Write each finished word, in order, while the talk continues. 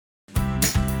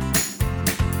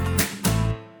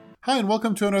Hi, and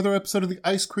welcome to another episode of the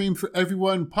Ice Cream for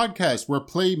Everyone podcast, where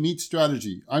play meets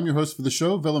strategy. I'm your host for the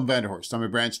show, Willem Vanderhorst. I'm a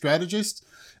brand strategist,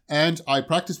 and I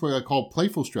practice what I call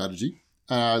playful strategy.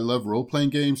 I love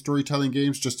role-playing games, storytelling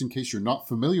games, just in case you're not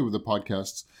familiar with the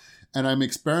podcasts. And I'm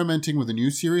experimenting with a new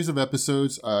series of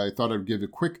episodes. I thought I'd give a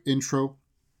quick intro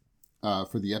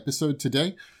for the episode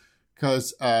today.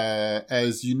 Because,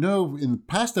 as you know, in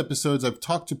past episodes, I've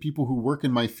talked to people who work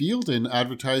in my field in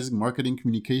advertising, marketing,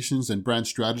 communications, and brand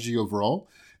strategy overall,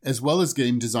 as well as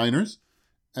game designers.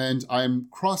 And I'm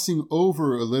crossing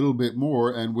over a little bit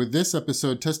more, and with this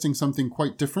episode, testing something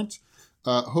quite different.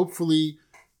 Hopefully,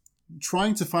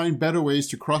 trying to find better ways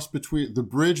to cross between the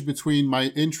bridge between my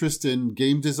interest in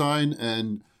game design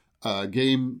and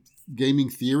gaming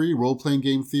theory, role-playing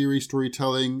game theory,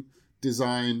 storytelling,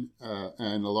 design,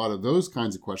 and a lot of those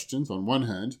kinds of questions on one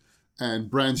hand,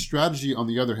 and brand strategy on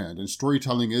the other hand. And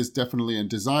storytelling is definitely, and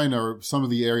design are some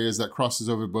of the areas that crosses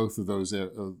over both of those.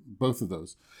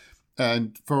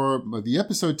 And for the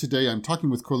episode today, I'm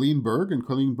talking with Colleen Berg, and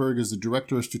Colleen Berg is the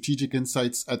Director of Strategic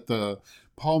Insights at the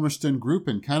Palmerston Group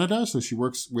in Canada. So she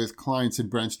works with clients in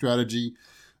brand strategy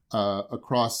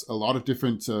across a lot of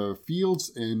different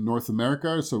fields in North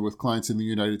America, so with clients in the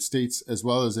United States as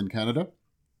well as in Canada.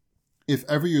 If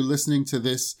ever you're listening to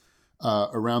this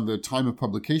around the time of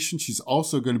publication, she's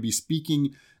also going to be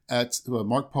speaking at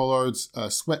Mark Pollard's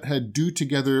Sweathead Do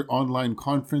Together online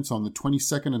conference on the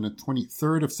 22nd and the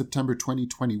 23rd of September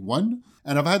 2021.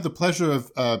 And I've had the pleasure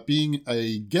of being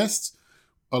a guest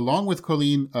along with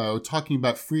Colleen talking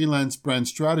about freelance brand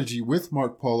strategy with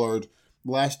Mark Pollard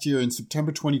last year in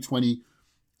September 2020.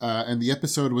 And the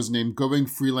episode was named Going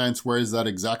Freelance, Where Is That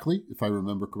Exactly? If I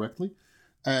remember correctly.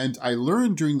 And I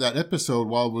learned during that episode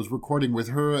while I was recording with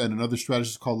her and another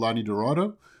strategist called Lani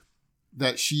Dorado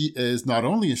that she is not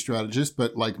only a strategist,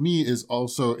 but like me is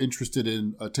also interested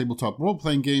in tabletop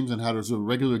role-playing games and has a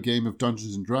regular game of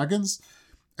Dungeons & Dragons.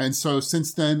 And so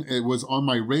since then, it was on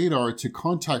my radar to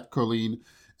contact Colleen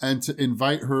and to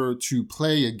invite her to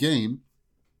play a game.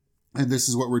 And this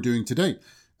is what we're doing today.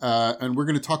 And we're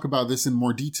going to talk about this in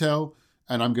more detail.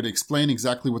 And I'm going to explain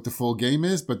exactly what the full game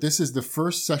is. But this is the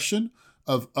first session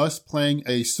of us playing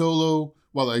a solo,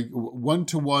 a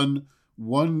one-to-one,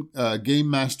 game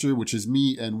master, which is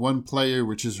me, and one player,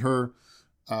 which is her,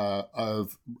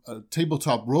 of a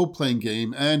tabletop role-playing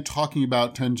game, and talking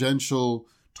about tangential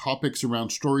topics around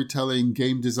storytelling,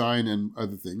 game design, and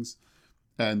other things.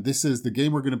 And this is the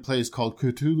game we're going to play is called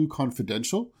Cthulhu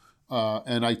Confidential.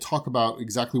 And I talk about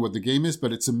exactly what the game is,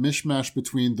 but it's a mishmash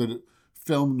between the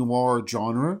film noir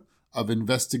genre of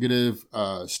investigative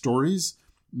stories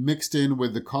mixed in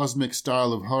with the cosmic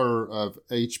style of horror of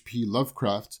H.P.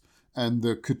 Lovecraft and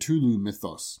the Cthulhu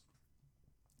mythos.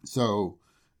 So,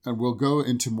 and we'll go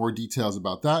into more details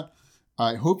about that.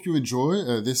 I hope you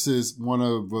enjoy. This is one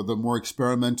of the more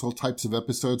experimental types of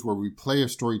episodes where we play a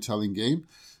storytelling game.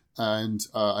 And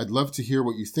I'd love to hear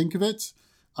what you think of it.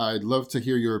 I'd love to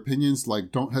hear your opinions.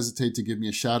 Don't hesitate to give me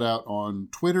a shout out on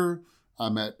Twitter.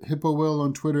 I'm at HippoWill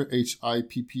on Twitter,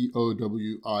 HIPPOWILL.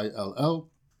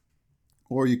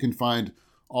 Or you can find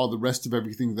all the rest of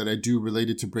everything that I do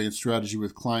related to brand strategy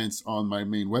with clients on my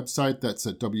main website. That's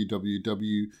at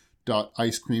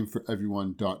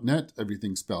www.icecreamforeveryone.net,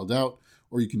 everything spelled out.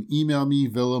 Or you can email me,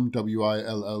 Willem,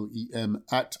 WILLEM,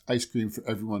 at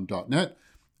icecreamforeveryone.net.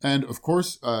 And of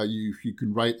course, you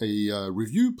can write a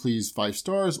review, please, 5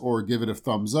 stars, or give it a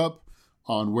thumbs up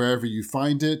on wherever you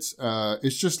find it.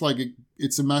 It's just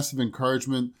it's a massive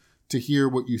encouragement to hear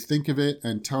what you think of it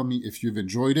and tell me if you've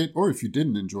enjoyed it or if you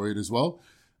didn't enjoy it as well.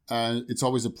 It's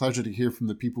always a pleasure to hear from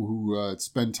the people who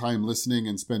spend time listening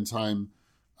and spend time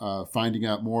finding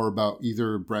out more about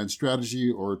either brand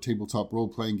strategy or tabletop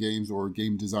role-playing games or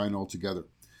game design altogether.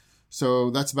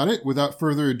 So that's about it. Without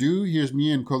further ado, here's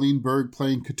me and Colleen Berg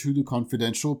playing Cthulhu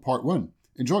Confidential Part 1.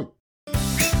 Enjoy!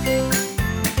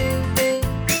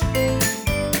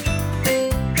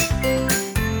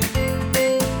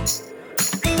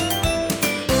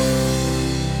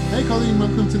 Hey Colleen,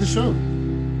 welcome to the show.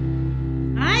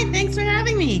 Hi, thanks for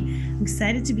having me. I'm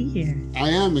excited to be here. I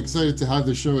am excited to have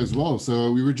the show as well.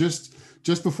 So we were just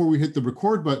before we hit the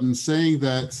record button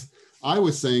I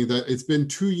was saying that it's been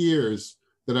 2 years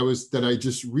that I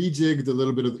just rejigged a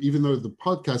little bit of, even though the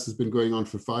podcast has been going on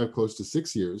for 5, close to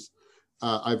 6 years,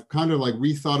 I've kind of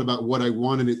rethought about what I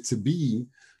wanted it to be.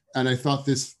 And I thought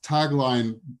this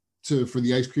tagline for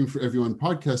the Ice Cream for Everyone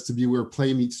podcast to be where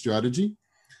play meets strategy.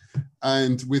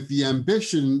 And with the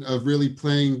ambition of really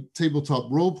playing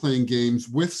tabletop role-playing games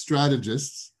with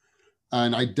strategists,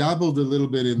 and I dabbled a little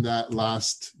bit in that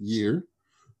last year,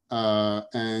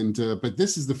 but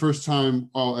this is the first time,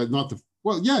 not the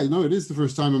Well, yeah, no, it is the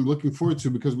first time. I'm looking forward to,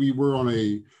 because we were on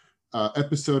a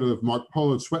episode of Mark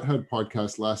Paul and Sweathead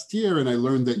podcast last year, and I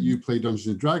learned that you play Dungeons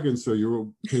and Dragons, so you're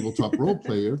a tabletop role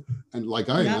player, and like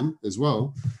I Yeah. am as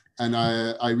well. And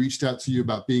I reached out to you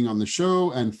about being on the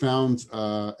show and found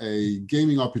a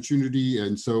gaming opportunity,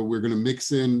 and so we're going to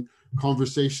mix in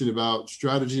conversation about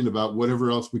strategy and about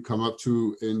whatever else we come up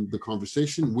to in the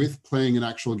conversation with playing an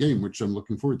actual game, which I'm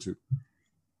looking forward to.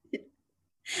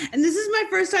 And this is my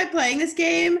first time playing this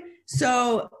game.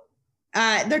 So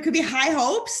there could be high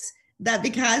hopes that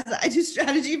because I do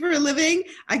strategy for a living,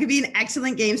 I could be an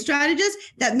excellent game strategist.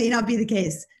 That may not be the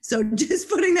case. So just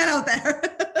putting that out there.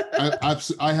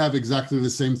 I have exactly the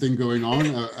same thing going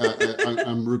on.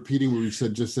 I'm repeating what we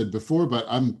just said before, but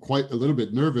I'm quite a little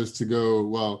bit nervous to go,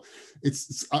 well,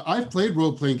 I've played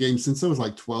role-playing games since I was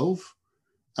like 12.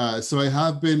 So I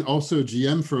have been also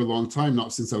GM for a long time,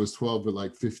 not since I was 12, but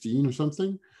like 15 or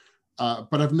something.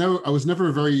 But I was never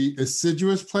a very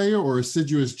assiduous player or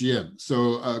assiduous GM.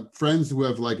 So friends who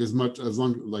have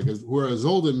who are as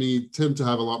old as me tend to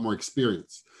have a lot more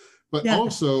experience. But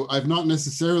also, I've not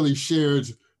necessarily shared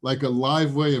like a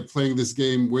live way of playing this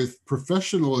game with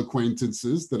professional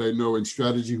acquaintances that I know in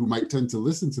strategy who might tend to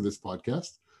listen to this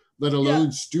podcast, let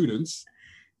alone students.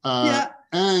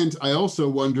 And I also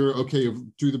wonder, okay,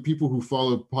 do the people who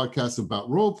follow podcasts about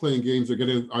role-playing games are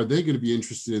they going to be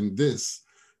interested in this?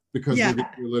 Because we're going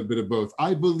to do a little bit of both.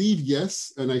 I believe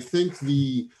yes, and I think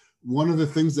one of the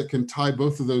things that can tie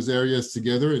both of those areas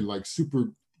together in like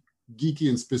super geeky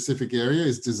and specific area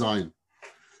is design.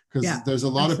 Because there's a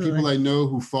lot of people I know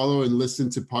who follow and listen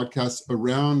to podcasts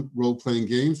around role-playing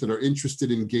games that are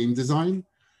interested in game design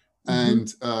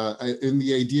and in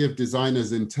the idea of design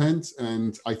as intent.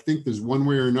 And I think there's one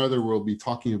way or another we'll be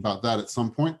talking about that at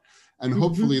some point. And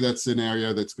hopefully that's an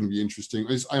area that's going to be interesting.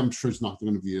 I'm sure it's not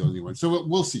going to be the only one. So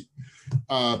we'll see.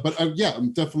 But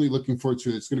I'm definitely looking forward to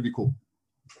it. It's going to be cool.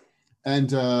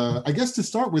 And I guess to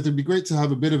start with, it'd be great to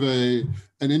have a bit of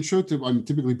an intro to,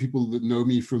 typically people that know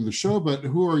me from the show, but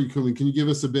who are you, Colleen? Can you give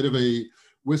us a bit of a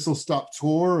whistle-stop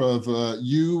tour of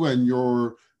you and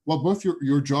both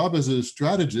your job as a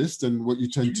strategist and what you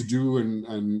tend to do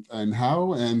and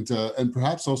how, and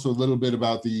perhaps also a little bit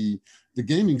about the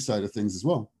gaming side of things as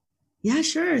well. Yeah,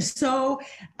 sure. So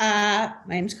my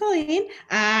name's Colleen.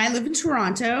 I live in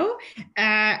Toronto.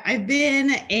 I've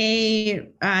been a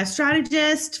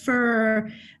strategist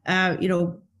for,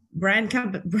 brand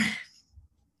company.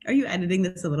 Are you editing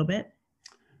this a little bit?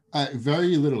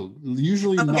 Very little.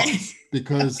 Usually not,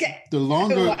 because the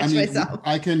longer,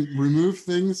 I can remove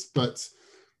things, but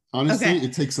honestly,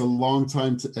 it takes a long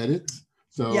time to edit.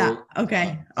 So I'll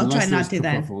try not to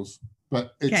then.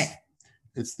 But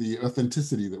it's the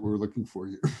authenticity that we're looking for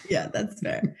here. Yeah, that's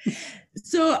fair.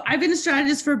 So I've been a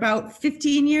strategist for about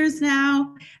 15 years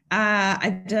now.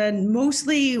 I've done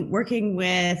mostly working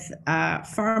with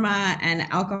pharma and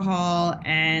alcohol,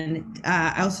 and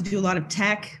I also do a lot of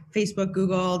tech, Facebook,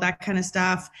 Google, that kind of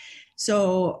stuff.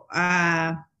 So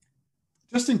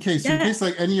just in case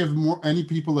like any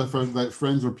people that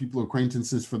friends or people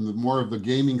acquaintances from the more of the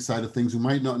gaming side of things who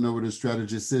might not know what a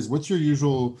strategist is, do you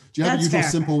have a usual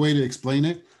simple way to explain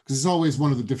it? Because it's always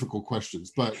one of the difficult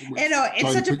questions. But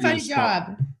it's such a funny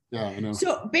job. Yeah, I know.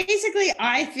 So basically,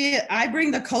 I feel I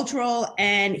bring the cultural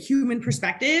and human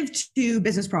perspective to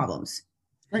business problems.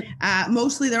 Right.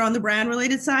 Mostly they're on the brand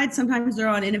related side. Sometimes they're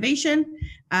on innovation.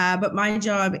 But my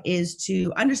job is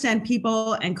to understand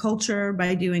people and culture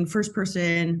by doing first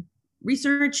person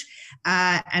research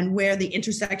and where the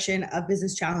intersection of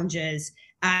business challenges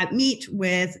meet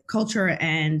with culture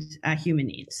and human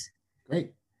needs.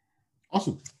 Great.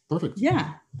 Awesome. Perfect.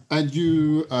 Yeah. And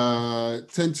you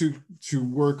tend to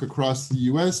work across the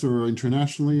US or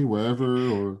internationally, wherever,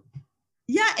 or?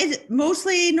 Yeah, it's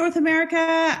mostly North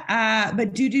America,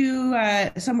 but do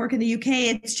some work in the UK.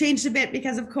 It's changed a bit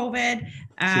because of COVID,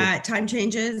 time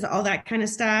changes, all that kind of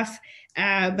stuff.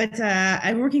 But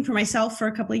I'm working for myself for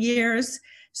a couple of years.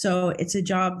 So it's a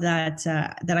job that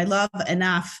I love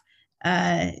enough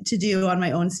to do on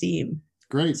my own steam.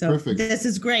 Great, so perfect. This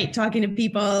is great. Talking to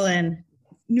people and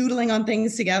noodling on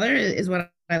things together is what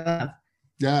I love.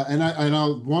 Yeah, and I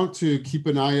want to keep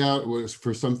an eye out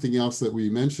for something else that we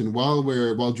mentioned while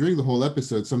during the whole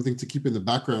episode, something to keep in the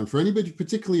background for anybody,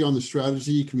 particularly on the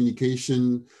strategy,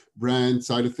 communication, brand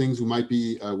side of things who might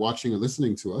be watching or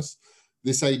listening to us.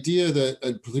 This idea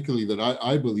that, particularly that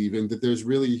I believe in, that there's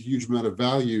really a huge amount of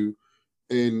value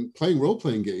in playing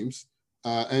role-playing games,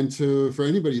 and for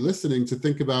anybody listening to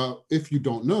think about, if you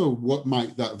don't know, what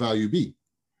might that value be?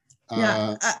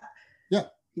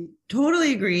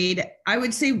 Totally agreed. I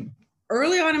would say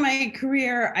early on in my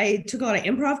career, I took a lot of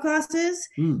improv classes.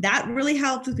 Mm. That really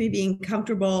helped with me being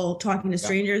comfortable talking to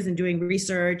strangers and doing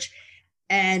research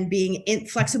and being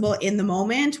flexible in the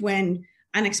moment when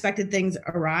unexpected things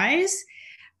arise.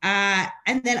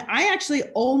 And then I actually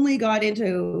only got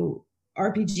into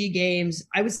RPG games,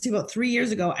 I would say about 3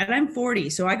 years ago, and I'm 40.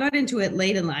 So I got into it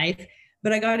late in life,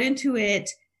 but I got into it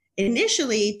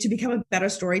initially to become a better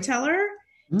storyteller,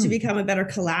 to become a better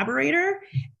collaborator,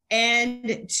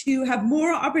 and to have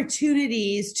more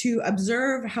opportunities to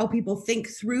observe how people think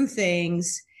through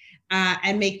things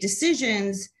and make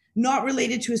decisions not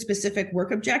related to a specific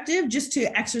work objective, just to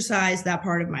exercise that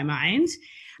part of my mind.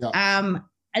 Yeah.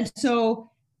 And so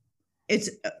it's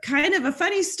kind of a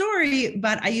funny story,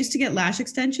 but I used to get lash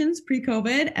extensions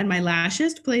pre-COVID, and my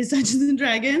lashist plays Dungeons and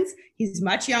Dragons. He's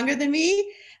much younger than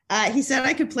me. He said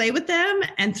I could play with them,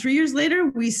 and 3 years later,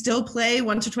 we still play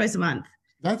once or twice a month.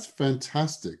 That's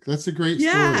fantastic. That's a great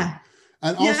story.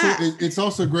 And also, it's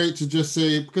also great to just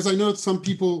say, because I know some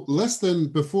people less than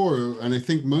before, and I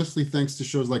think mostly thanks to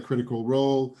shows like Critical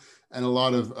Role and a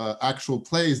lot of actual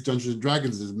plays, Dungeons and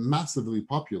Dragons is massively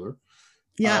popular.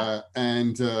 Yeah.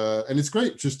 And it's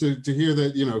great just to hear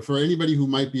that, you know, for anybody who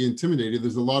might be intimidated,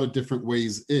 there's a lot of different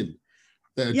ways in.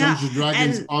 Dungeons and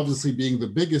Dragons obviously being the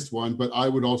biggest one, but I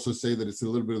would also say that it's a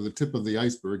little bit of the tip of the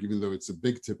iceberg, even though it's a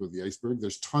big tip of the iceberg.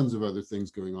 There's tons of other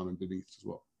things going on beneath as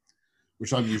well,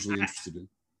 which I'm usually interested in.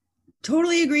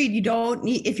 Totally agreed. You don't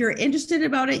need, if you're interested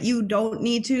about it, you don't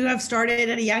need to have started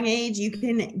at a young age. You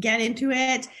can get into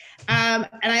it. And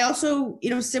I also, you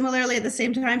know, similarly at the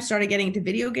same time, started getting into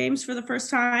video games for the first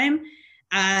time,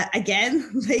 again,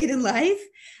 late in life.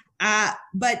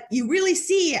 But you really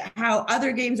see how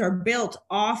other games are built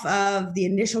off of the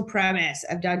initial premise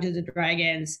of Dungeons and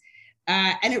Dragons.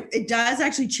 And it does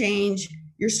actually change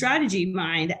your strategy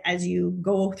mind as you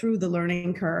go through the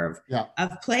learning curve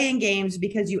of playing games,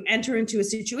 because you enter into a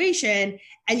situation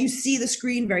and you see the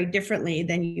screen very differently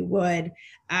than you would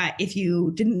if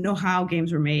you didn't know how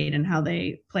games were made and how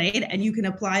they played. And you can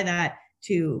apply that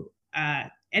to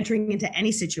entering into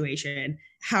any situation.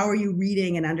 How are you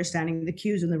reading and understanding the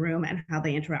cues in the room and how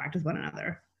they interact with one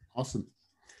another? Awesome.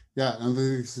 Yeah, and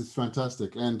this is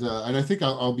fantastic, and I think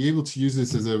I'll be able to use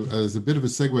this as a bit of a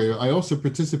segue. I also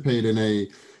participate in a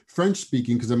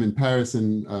French-speaking, because I'm in Paris,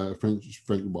 and French,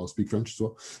 well, I speak French as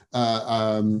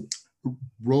well.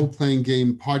 Role-playing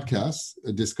game podcast,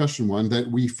 a discussion one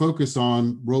that we focus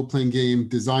on role-playing game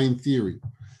design theory,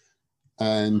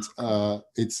 and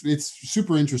it's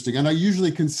super interesting. And I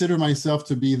usually consider myself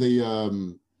to be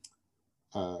the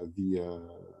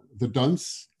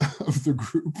dunce of the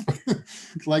group.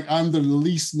 Like I'm the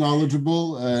least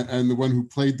knowledgeable and the one who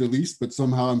played the least, but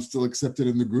somehow I'm still accepted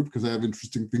in the group because I have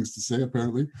interesting things to say,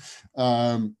 apparently.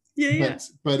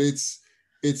 But it's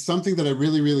something that I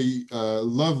really, really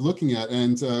love looking at,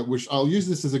 and which I'll use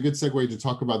this as a good segue to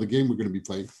talk about the game we're going to be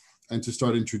playing and to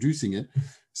start introducing it.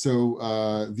 So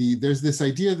there's this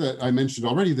idea that I mentioned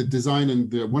already, that design,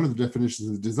 and one of the definitions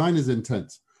of design is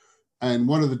intent. And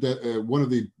one of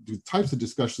the types of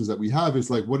discussions that we have is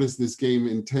like, what is this game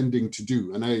intending to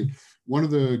do? And one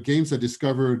of the games I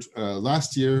discovered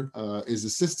last year is a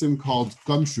system called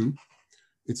Gumshoe.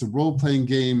 It's a role-playing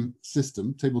game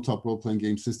system, tabletop role-playing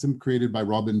game system created by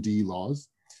Robin D. Laws.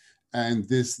 And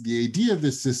the idea of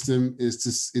this system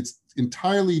is it's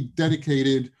entirely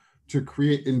dedicated to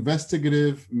create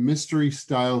investigative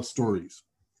mystery-style stories.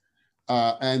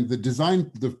 And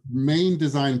the main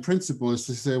design principle is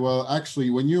to say, well, actually,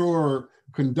 when you're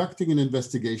conducting an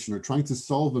investigation or trying to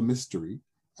solve a mystery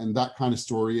and that kind of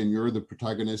story, and you're the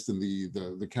protagonist and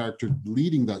the character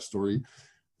leading that story,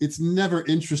 it's never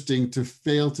interesting to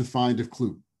fail to find a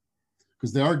clue.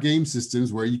 Because there are game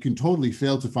systems where you can totally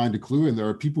fail to find a clue, and there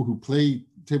are people who play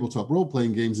tabletop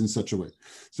role-playing games in such a way.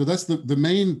 So that's the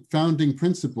main founding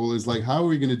principle, is like, how are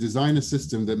we going to design a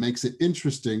system that makes it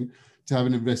interesting to have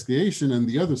an investigation? And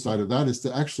the other side of that is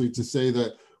to say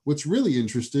that what's really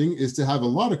interesting is to have a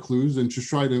lot of clues and to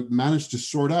try to manage to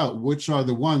sort out which are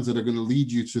the ones that are going to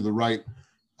lead you to the right,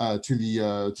 to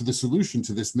the solution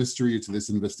to this mystery, to this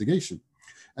investigation.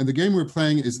 And the game we're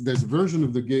playing there's a version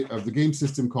of the game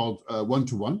system called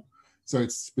one-to-one. So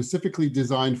it's specifically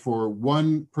designed for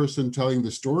one person telling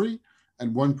the story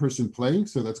and one person playing.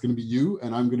 So that's going to be you,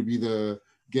 and I'm going to be the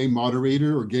game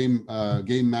moderator or game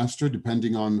master,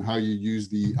 depending on how you use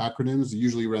the acronyms.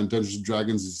 Usually around Dungeons and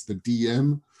Dragons is the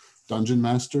DM, Dungeon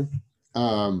Master.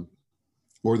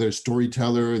 Or there's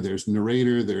storyteller, there's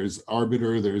narrator, there's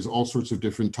arbiter, there's all sorts of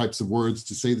different types of words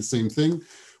to say the same thing.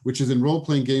 which is in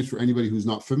role-playing games. For anybody who's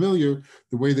not familiar,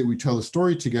 the way that we tell a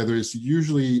story together is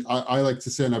usually, I like to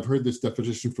say, and I've heard this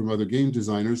definition from other game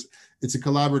designers, it's a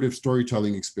collaborative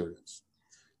storytelling experience.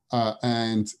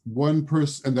 And one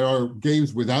person, and there are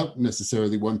games without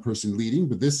necessarily one person leading,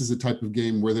 but this is a type of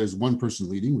game where there's one person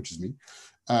leading, which is me.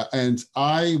 And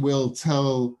I will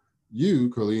tell you,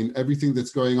 Colleen, everything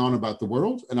that's going on about the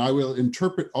world, and I will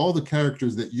interpret all the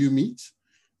characters that you meet,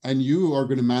 and you are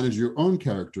going to manage your own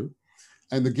character.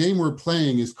 And the game we're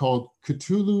playing is called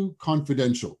Cthulhu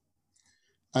Confidential.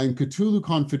 And Cthulhu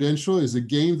Confidential is a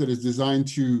game that is designed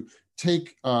to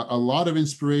take a lot of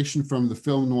inspiration from the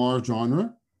film noir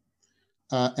genre,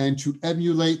 and to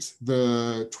emulate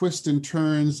the twists and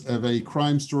turns of a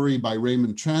crime story by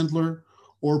Raymond Chandler,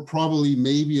 or probably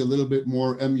maybe a little bit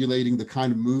more emulating the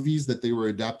kind of movies that they were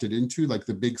adapted into, like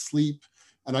The Big Sleep.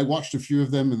 And I watched a few of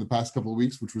them in the past couple of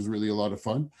weeks, which was really a lot of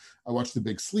fun. I watched The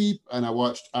Big Sleep, and I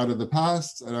watched Out of the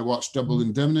Past, and I watched Double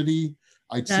Indemnity.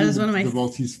 That is one of my The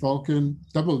Maltese Falcon.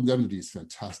 Double Indemnity is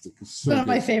fantastic. It's so one of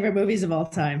good. my favorite movies of all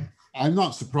time. I'm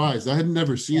not surprised. I had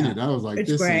never seen it. I was like,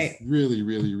 this is really,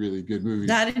 really, really good movie.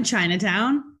 That in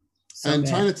Chinatown. And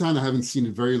Chinatown, I haven't seen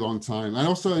in a very long time. I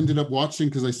also ended up watching,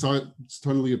 because I saw it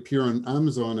suddenly appear on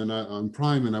Amazon and on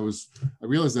Prime, and I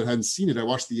realized that I hadn't seen it. I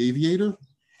watched The Aviator.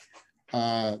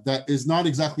 That is not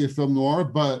exactly a film noir,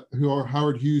 but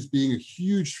Howard Hughes being a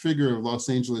huge figure of Los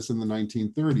Angeles in the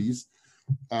 1930s,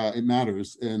 it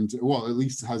matters. And well, at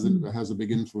least it has a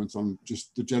big influence on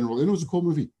just the general, and it was a cool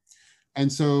movie.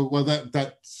 And so, well,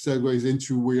 that segues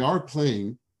into, we are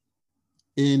playing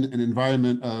in an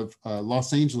environment of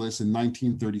Los Angeles in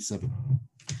 1937.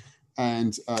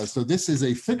 And so this is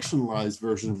a fictionalized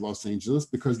version of Los Angeles,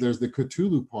 because there's the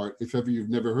Cthulhu part, if ever you've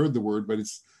never heard the word, but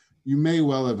you may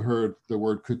well have heard the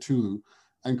word Cthulhu.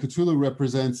 And Cthulhu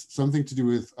represents something to do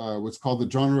with what's called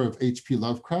the genre of H.P.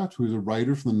 Lovecraft, who is a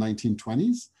writer from the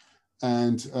 1920s.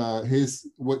 And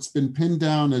what's been pinned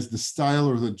down as the style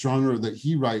or the genre that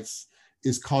he writes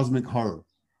is cosmic horror.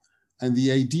 And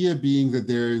the idea being that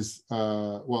there's,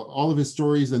 all of his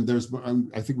stories,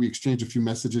 and I think we exchanged a few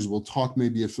messages. We'll talk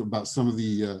maybe about some of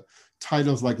the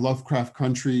titles like Lovecraft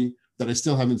Country that I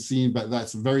still haven't seen, but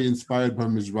that's very inspired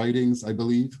from his writings, I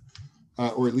believe,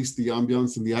 or at least the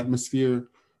ambiance and the atmosphere.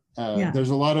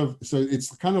 There's a lot of, so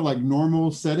it's kind of like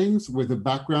normal settings with a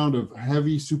background of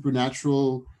heavy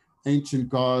supernatural ancient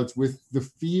gods, with the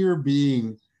fear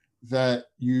being that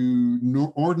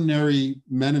ordinary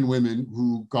men and women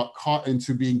who got caught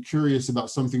into being curious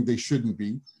about something they shouldn't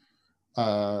be,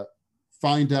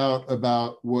 find out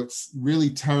about what's really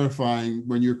terrifying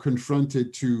when you're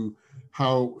confronted to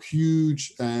how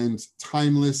huge and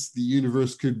timeless the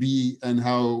universe could be, and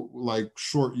how like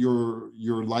short your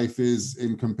life is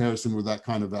in comparison with that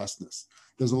kind of vastness.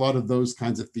 There's a lot of those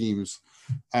kinds of themes.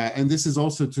 And this is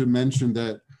also to mention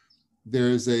that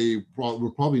there's we're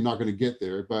probably not going to get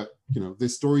there, but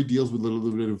this story deals with a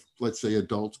little bit of, let's say,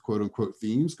 adult quote unquote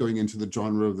themes going into the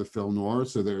genre of the film noir.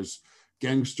 So there's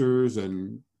gangsters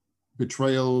and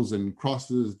betrayals and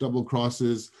crosses, double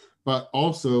crosses, but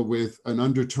also with an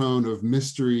undertone of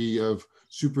mystery, of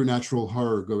supernatural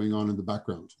horror going on in the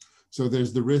background. So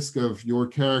there's the risk of your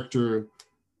character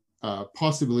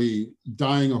possibly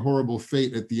dying a horrible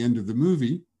fate at the end of the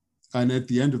movie. And at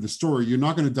the end of the story, you're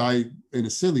not going to die in a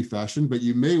silly fashion, but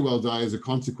you may well die as a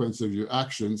consequence of your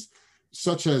actions,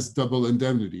 such as Double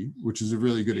Indemnity, which is a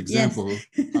really good example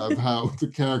of how the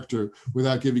character,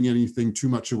 without giving anything too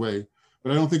much away.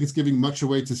 But I don't think it's giving much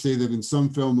away to say that in some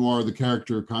film noir, the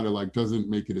character kind of like doesn't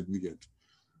make it in the end.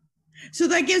 So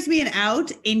that gives me an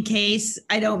out in case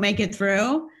I don't make it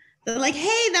through. They're like,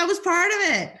 hey, that was part of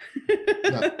it.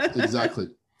 Yeah, exactly.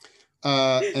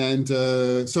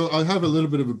 So I have a little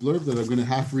bit of a blurb that I'm going to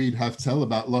half read, half tell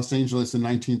about Los Angeles in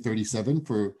 1937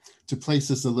 to place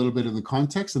this a little bit in the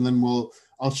context. And then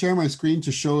I'll share my screen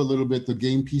to show a little bit the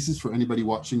game pieces for anybody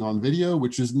watching on video,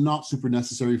 which is not super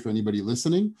necessary for anybody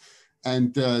listening.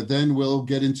 And then we'll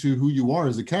get into who you are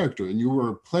as a character. And you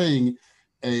were playing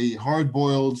a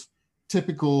hard-boiled,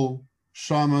 typical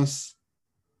Shamus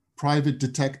private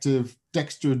detective,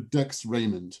 Dexter Dex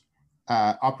Raymond,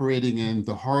 operating in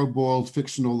the hard-boiled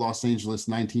fictional Los Angeles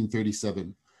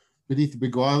 1937. Beneath the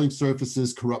beguiling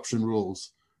surfaces, corruption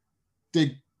rules.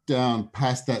 Dig down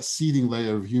past that seething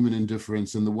layer of human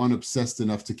indifference, and the one obsessed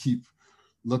enough to keep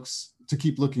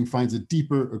looking finds a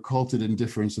deeper, occulted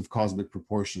indifference of cosmic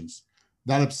proportions.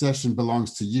 That obsession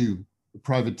belongs to you, a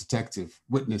private detective,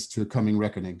 witness to a coming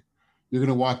reckoning. You're going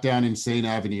to walk down insane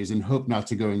avenues and hope not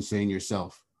to go insane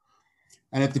yourself.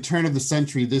 And at the turn of the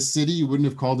century, this city, you wouldn't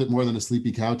have called it more than a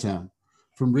sleepy cow town.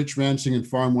 From rich ranching and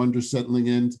farm wonders settling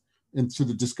in and to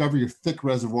the discovery of thick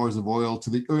reservoirs of oil, to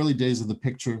the early days of the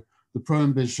picture, the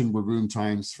prohibition were room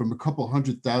times, from a couple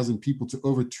 100,000 people to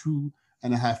over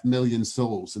 2.5 million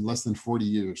souls in less than 40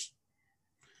 years.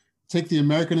 Take the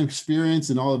American experience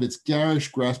in all of its garish,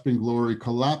 grasping glory,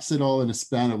 collapse it all in a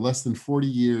span of less than 40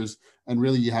 years, and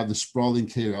really you have the sprawling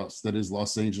chaos that is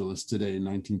Los Angeles today in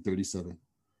 1937.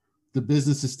 The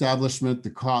business establishment, the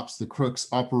cops, the crooks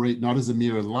operate not as a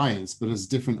mere alliance, but as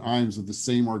different arms of the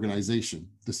same organization,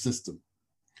 the system.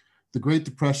 The Great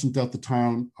Depression dealt the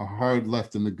town a hard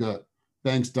left in the gut.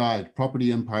 Banks died,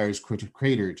 property empires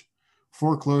cratered,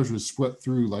 foreclosures swept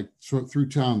through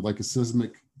town like a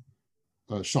seismic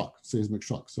shock.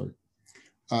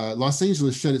 Los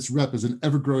Angeles shed its rep as an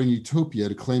ever-growing utopia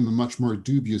to claim a much more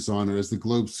dubious honor as the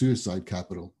globe's suicide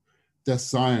capital. Death's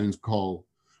siren's call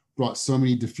brought so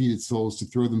many defeated souls to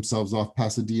throw themselves off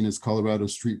Pasadena's Colorado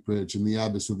Street Bridge in the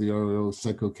abyss of the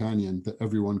Psycho Canyon that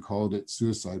everyone called it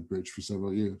Suicide Bridge for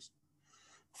several years.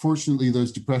 Fortunately,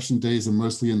 those depression days are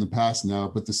mostly in the past now,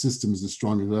 but the system is as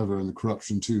strong as ever and the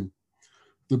corruption too.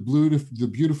 The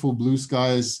beautiful blue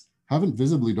skies haven't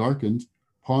visibly darkened.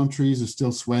 Palm trees are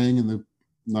still swaying in the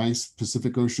nice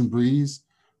Pacific Ocean breeze,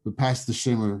 but past the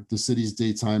shimmer, the city's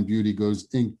daytime beauty goes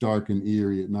ink dark and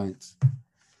eerie at night.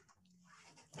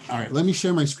 All right, let me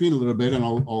share my screen a little bit and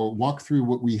I'll walk through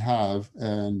what we have,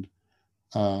 and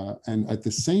at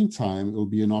the same time, it'll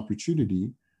be an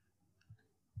opportunity.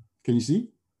 Can you see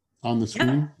on the screen?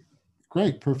 Yeah.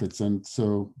 Great, perfect. And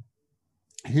so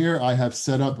here I have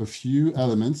set up a few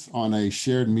elements on a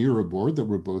shared Miro board that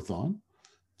we're both on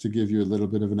to give you a little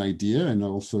bit of an idea, and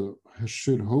also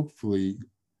should hopefully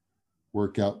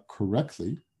work out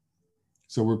correctly.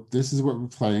 So this is what we're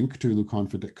playing,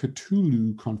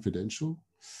 Cthulhu Confidential.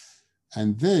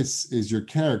 And this is your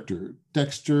character,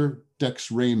 Dexter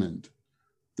Dex Raymond,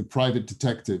 the private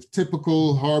detective,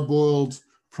 typical hard-boiled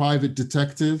private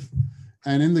detective.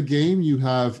 And in the game, you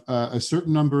have a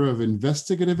certain number of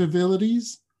investigative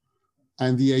abilities.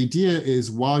 And the idea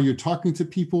is, while you're talking to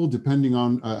people, depending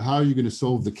on how you're going to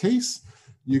solve the case,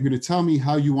 you're going to tell me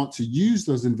how you want to use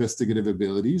those investigative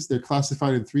abilities. They're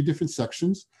classified in 3 different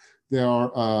sections. There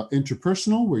are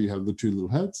interpersonal, where you have the 2 little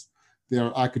heads. There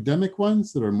are academic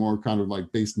ones that are more kind of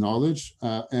like base knowledge,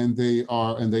 and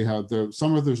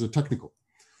there's a technical.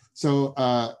 So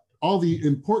all the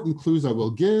important clues I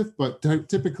will give, but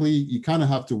typically you kind of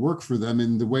have to work for them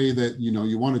in the way that, you know,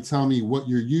 you want to tell me what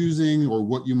you're using or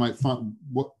what you might find,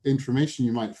 what information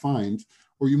you might find,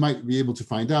 or you might be able to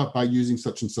find out by using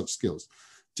such and such skills.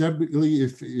 Typically,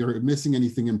 if you're missing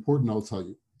anything important, I'll tell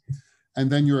you.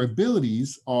 And then your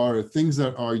abilities are things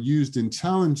that are used in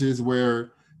challenges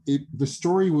where the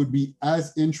story would be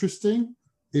as interesting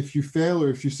if you fail or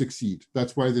if you succeed.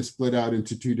 That's why they're split out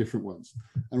into 2 different ones.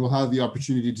 And we'll have the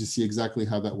opportunity to see exactly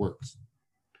how that works.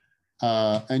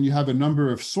 And you have a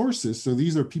number of sources. So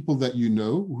these are people that you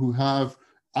know who have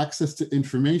access to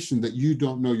information that you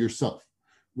don't know yourself,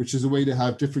 which is a way to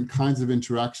have different kinds of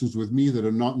interactions with me that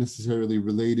are not necessarily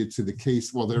related to the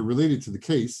case. Well, they're related to the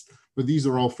case, but these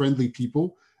are all friendly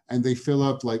people, and they fill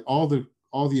up like all the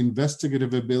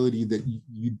investigative abilities that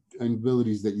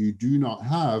you do not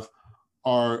have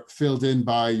are filled in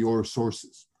by your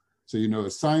sources. So you know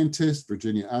a scientist,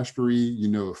 Virginia Ashbury, you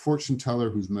know a fortune teller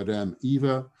who's Madame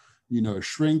Eva, you know a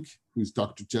shrink who's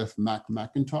Dr. Jeff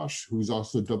McIntosh, who's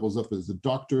also doubles up as a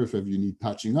doctor if ever you need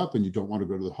patching up and you don't want to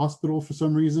go to the hospital for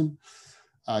some reason.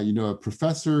 You know a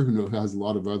professor who has a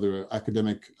lot of other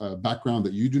academic background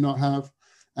that you do not have.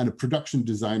 And a production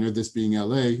designer, this being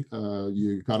LA,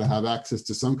 you got to have access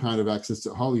to some kind of access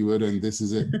to Hollywood, and this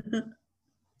is it.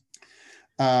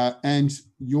 And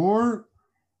your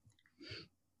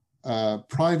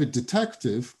private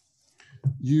detective,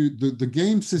 the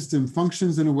game system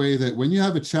functions in a way that when you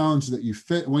have a challenge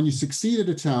that when you succeed at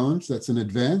a challenge, that's an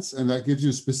advance, and that gives you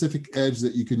a specific edge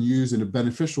that you can use in a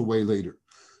beneficial way later.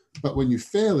 But when you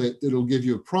fail it, it'll give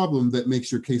you a problem that makes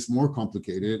your case more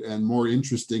complicated and more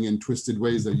interesting in twisted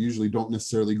ways that usually don't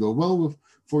necessarily go well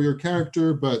for your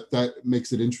character, but that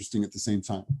makes it interesting at the same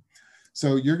time.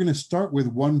 So you're going to start with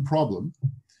one problem,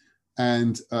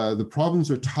 and the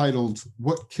problems are titled,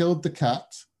 What Killed the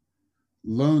Cat,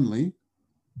 Lonely,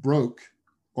 Broke,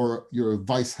 or You're a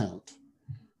Vice Hound.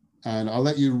 And I'll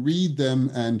let you read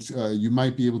them, and you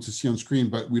might be able to see on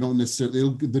screen, but we don't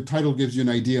necessarily, the title gives you an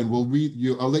idea, and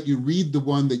I'll let you read the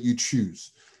one that you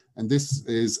choose. And this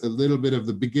is a little bit of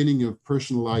the beginning of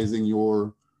personalizing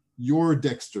your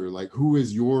Dexter, like who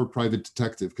is your private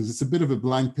detective? Because it's a bit of a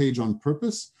blank page on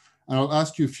purpose. And I'll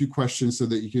ask you a few questions so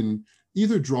that you can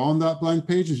either draw on that blank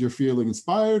page as you're feeling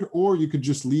inspired, or you could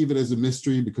just leave it as a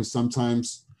mystery, because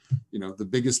sometimes the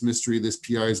biggest mystery this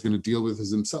PI is going to deal with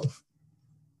is himself.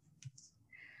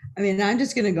 I mean, I'm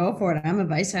just going to go for it. I'm a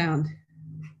vice hound.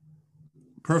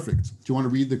 Perfect. Do you want to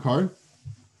read the card?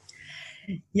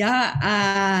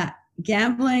 Yeah.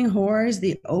 Gambling, whores,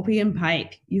 the opium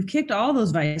pipe. You've kicked all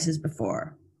those vices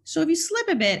before. So if you slip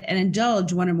a bit and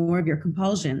indulge one or more of your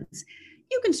compulsions,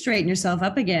 you can straighten yourself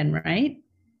up again, right?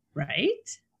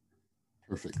 Right?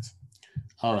 Perfect.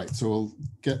 All right. So we'll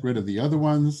get rid of the other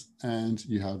ones, and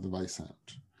you have the vice hound.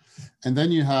 And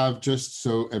then you have, just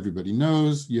so everybody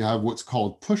knows, you have what's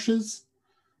called pushes.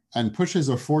 And pushes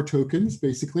are 4 tokens.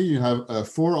 Basically, you have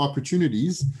 4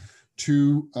 opportunities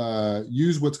to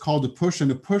use what's called a push.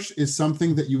 And a push is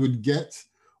something that you would get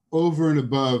over and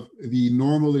above the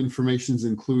normal informations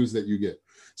and clues that you get.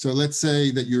 So let's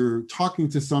say that you're talking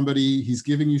to somebody, he's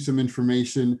giving you some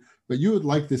information, but you would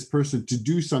like this person to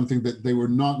do something that they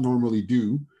would not normally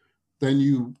do. Then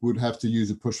you would have to use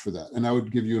a push for that. And I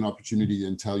would give you an opportunity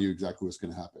and tell you exactly what's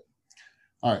going to happen.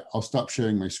 All right, I'll stop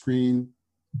sharing my screen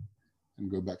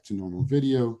and go back to normal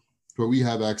video, but we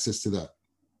have access to that.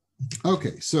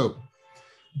 Okay, so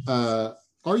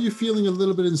are you feeling a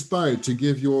little bit inspired to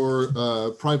give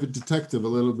your private detective a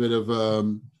little bit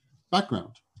of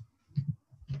background?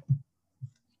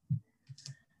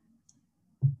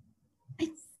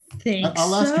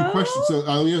 I'll ask you questions. So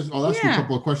I'll ask you a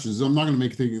couple of questions. I'm not going to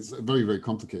make things very, very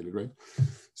complicated, right?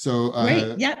 So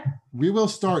we will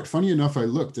start. Funny enough, I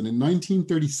looked, and in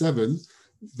 1937,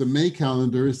 the May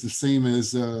calendar is the same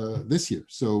as this year.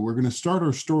 So we're going to start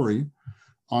our story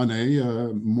on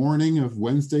a morning of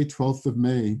Wednesday, 12th of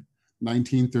May,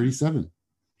 1937.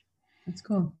 That's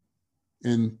cool.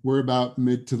 And we're about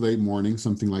mid to late morning,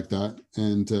 something like that.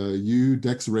 And you,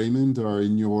 Dex Raymond, are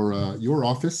in your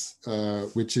office,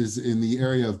 which is in the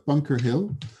area of Bunker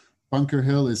Hill. Bunker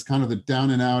Hill is kind of the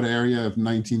down and out area of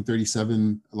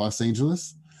 1937 Los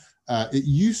Angeles. It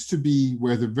used to be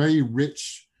where the very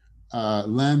rich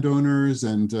landowners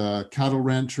and cattle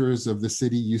ranchers of the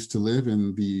city used to live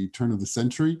in the turn of the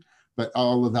century. But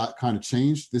all of that kind of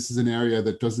changed. This is an area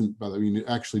that it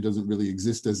actually doesn't really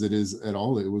exist as it is at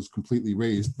all. It was completely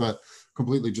razed, but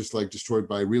completely just like destroyed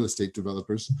by real estate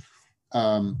developers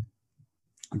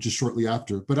just shortly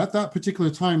after. But at that particular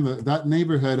time, that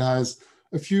neighborhood has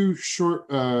a few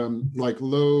short,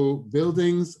 low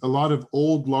buildings, a lot of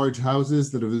old, large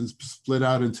houses that have been split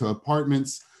out into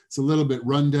apartments. It's a little bit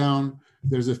rundown.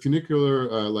 There's a funicular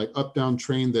up-down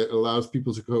train that allows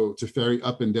people to go to ferry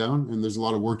up and down. And there's a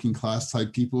lot of working class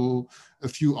type people, a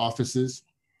few offices.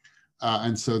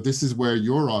 And so this is where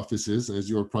your office is, as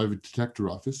your private detector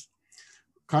office,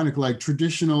 kind of like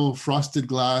traditional frosted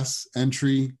glass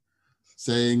entry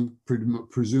saying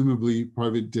presumably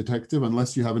private detective,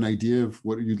 unless you have an idea of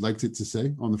what you'd like it to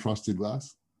say on the frosted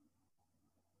glass.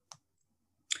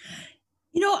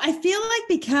 I feel like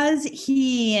because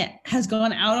he has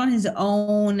gone out on his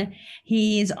own,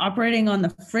 he's operating on the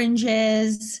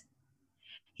fringes,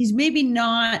 he's maybe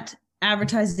not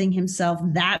advertising himself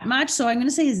that much. So I'm going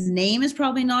to say his name is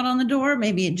probably not on the door.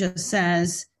 Maybe it just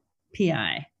says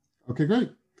PI. Okay,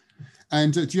 great.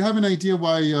 And do you have an idea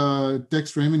why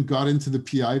Dex Raymond got into the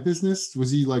PI business? Was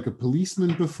he like a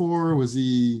policeman before? Was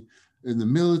he in the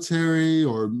military,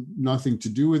 or nothing to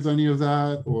do with any of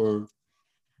that? Or...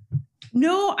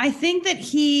 No, I think that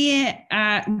he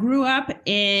grew up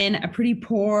in a pretty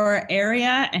poor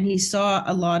area, and he saw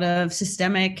a lot of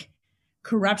systemic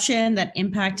corruption that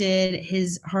impacted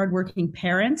his hardworking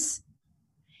parents.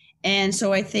 And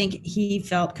so I think he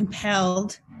felt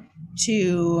compelled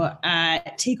to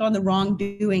take on the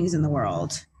wrongdoings in the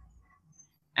world.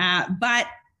 But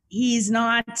he's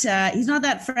not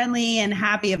that friendly and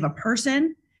happy of a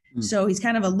person. So he's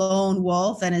kind of a lone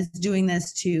wolf and is doing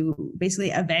this to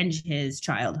basically avenge his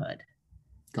childhood.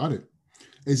 Got it.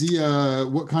 Is he,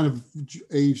 what kind of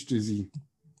age is he?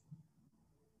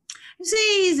 I'd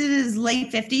say he's in his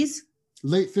late 50s.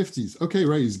 Late 50s. Okay,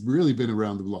 right. He's really been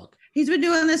around the block. He's been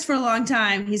doing this for a long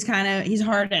time. He's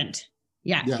hardened.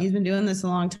 Yeah, he's been doing this a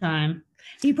long time.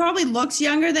 He probably looks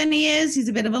younger than he is. He's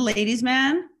a bit of a ladies'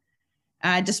 man,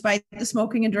 despite the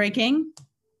smoking and drinking.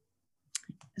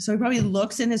 So he probably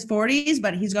looks in his 40s,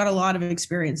 but he's got a lot of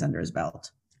experience under his belt.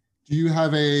 Do you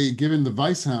have given the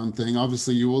vice hound thing,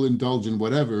 obviously you will indulge in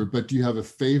whatever, but do you have a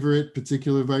favorite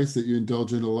particular vice that you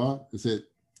indulge in a lot? Is it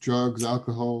drugs,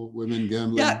 alcohol, women,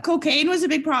 gambling? Yeah, cocaine was a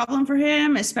big problem for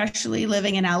him, especially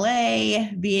living in LA,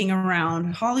 being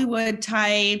around Hollywood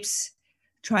types,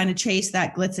 trying to chase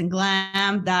that glitz and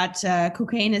glam. That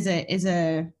cocaine is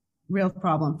a real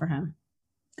problem for him.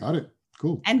 Got it.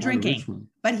 Cool. And drinking.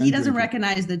 But he doesn't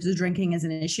recognize that the drinking is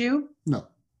an issue. No.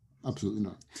 Absolutely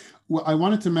not. Well, I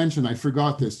wanted to mention, I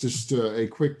forgot this, just a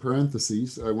quick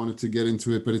parenthesis. I wanted to get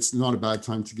into it, but it's not a bad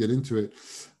time to get into it.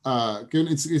 Again,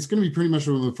 it's going to be pretty much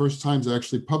one of the first times I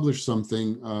actually published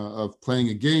something of playing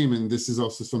a game. And this is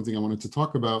also something I wanted to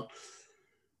talk about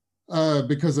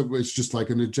because it's just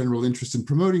like a general interest in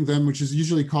promoting them, which is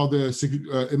usually called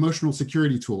the emotional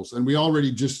security tools. And we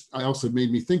already I also made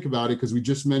me think about it because we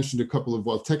just mentioned a couple of,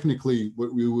 well, technically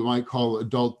what we might call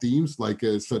adult themes, like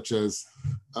such as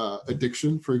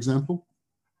addiction, for example.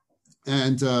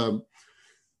 And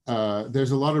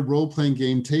there's a lot of role-playing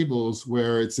game tables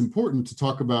where it's important to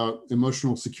talk about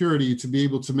emotional security to be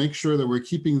able to make sure that we're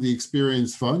keeping the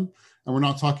experience fun and we're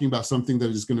not talking about something that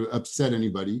is going to upset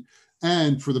anybody.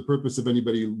 And for the purpose of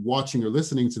anybody watching or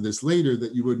listening to this later,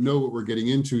 that you would know what we're getting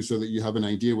into so that you have an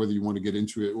idea whether you want to get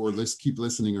into it or keep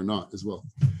listening or not as well.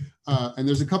 And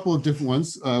there's a couple of different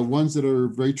ones that are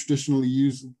very traditionally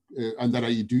used and that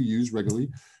I do use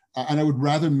regularly. And I would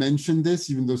rather mention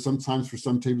this, even though sometimes for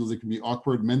some tables it can be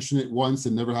awkward, mention it once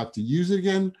and never have to use it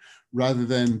again, rather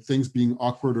than things being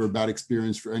awkward or a bad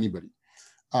experience for anybody.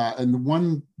 And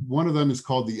one of them is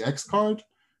called the X card.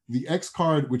 The X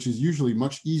card, which is usually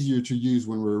much easier to use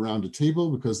when we're around a table,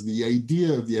 because the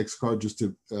idea of the X card, just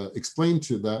to explain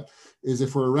to that, is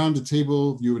if we're around a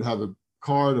table, you would have a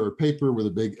card or a paper with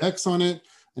a big X on it.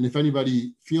 And if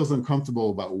anybody feels uncomfortable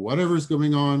about whatever's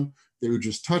going on, they would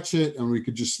just touch it and we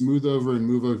could just smooth over and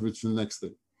move over to the next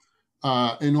thing.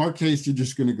 In our case, you're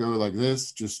just going to go like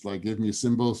this, just like give me a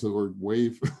symbol or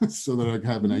wave so that I can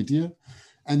have an idea.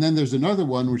 And then there's another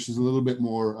one, which is a little bit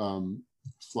more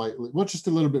slightly, well, just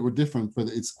a little bit more different, but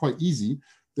it's quite easy.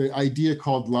 The idea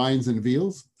called lines and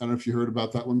veils. I don't know if you heard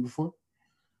about that one before.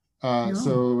 No.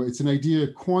 So it's an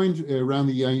idea coined around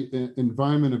the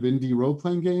environment of indie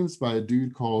role-playing games by a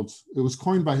dude called, it was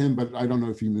coined by him, but I don't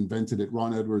know if he invented it,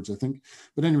 Ron Edwards, I think.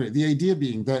 But anyway, the idea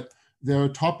being that there are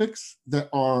topics that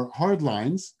are hard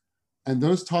lines, and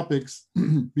those topics,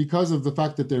 because of the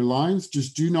fact that they're lines,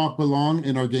 just do not belong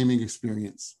in our gaming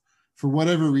experience. For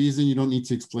whatever reason, you don't need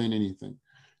to explain anything.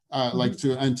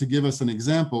 To give us an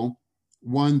example,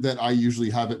 one that I usually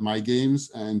have at my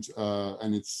games, and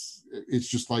it's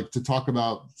just like to talk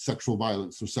about sexual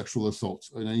violence or sexual assault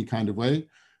in any kind of way.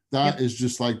 That is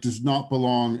just like does not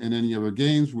belong in any of our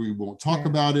games. We won't talk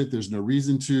about it. There's no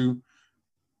reason to.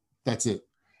 That's it.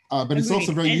 But it's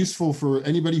also very useful for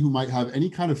anybody who might have any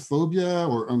kind of phobia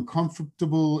or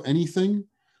uncomfortable anything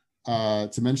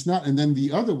to mention that. And then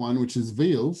the other one, which is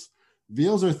veils.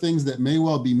 Veils are things that may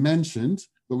well be mentioned,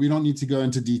 but we don't need to go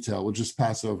into detail. We'll just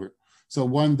pass over it. So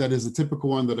one that is a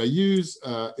typical one that I use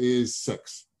is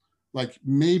sex. Like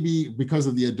maybe because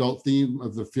of the adult theme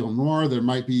of the film noir,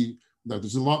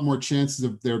 there's a lot more chances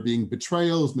of there being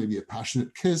betrayals, maybe a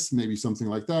passionate kiss, maybe something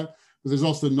like that. But there's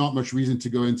also not much reason to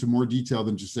go into more detail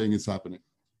than just saying it's happening.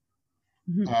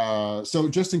 Mm-hmm. So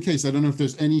just in case, I don't know if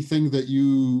there's anything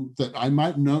that I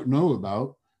might know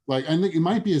about. Like, I think it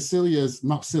might be as silly as,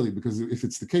 not silly, because if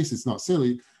it's the case, it's not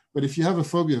silly. But if you have a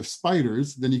phobia of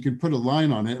spiders, then you can put a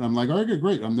line on it. And I'm like, okay,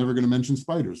 great. I'm never going to mention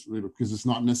spiders because it's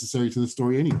not necessary to the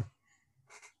story anyway.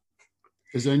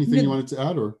 Is there anything you wanted to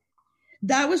add, or?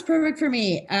 That was perfect for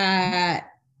me.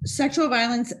 Sexual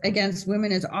violence against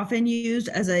women is often used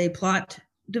as a plot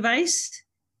device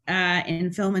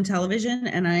in film and television.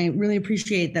 And I really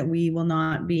appreciate that we will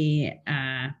not be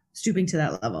stooping to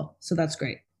that level. So that's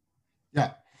great.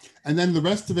 Yeah. And then the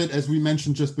rest of it, as I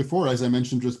mentioned just before,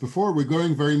 we're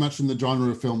going very much in the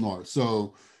genre of film noir.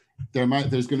 So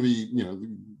there's going to be,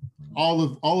 all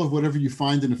of whatever you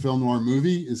find in a film noir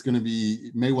movie is going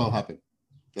to may well happen.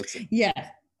 That's it. Yeah.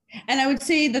 And I would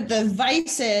say that the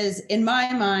vices, in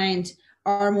my mind,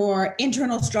 are more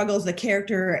internal struggles the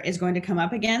character is going to come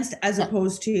up against, as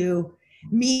opposed to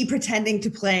me pretending to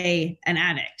play an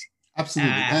addict.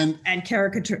 Absolutely. And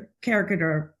caricaturing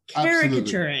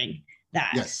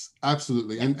that. Yes,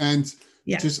 absolutely. And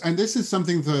this is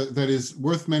something that is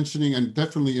worth mentioning and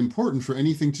definitely important for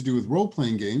anything to do with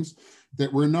role-playing games,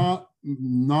 that we're not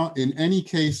in any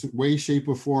case, way, shape,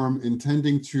 or form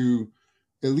intending to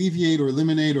alleviate or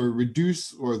eliminate or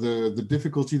reduce or the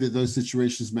difficulty that those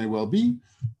situations may well be.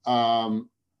 And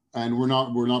we're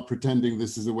not pretending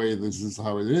this is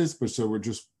how it is, but so we're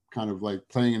just kind of like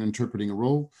playing and interpreting a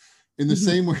role. In the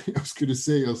same way, I was going to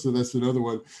say also, that's another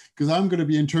one, because I'm going to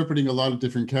be interpreting a lot of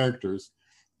different characters.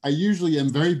 I usually am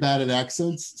very bad at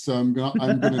accents, so I'm going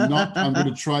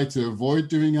to try to avoid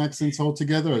doing accents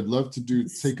altogether. I'd love to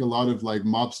take a lot of like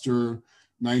mobster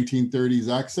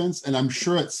 1930s accents, and I'm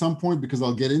sure at some point, because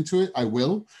I'll get into it, I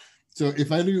will. So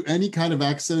if I do any kind of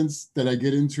accents that I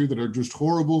get into that are just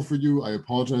horrible for you, I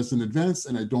apologize in advance,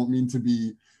 and I don't mean to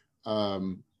be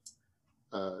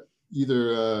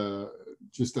either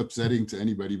just upsetting to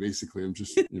anybody. Basically, I'm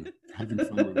just having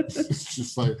fun with it. It's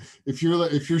just like if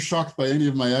you're shocked by any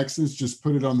of my accents, just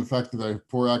put it on the fact that I have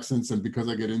poor accents, and because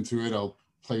I get into it, I'll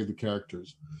play the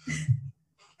characters.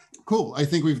 Cool. I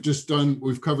think we've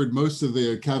covered most of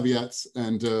the caveats,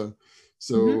 and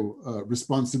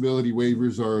responsibility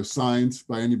waivers are signed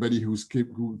by anybody who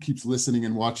keeps listening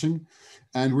and watching.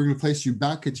 And we're going to place you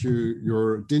back at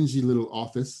your dingy little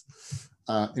office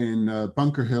in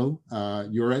Bunker Hill.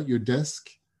 You're at your desk.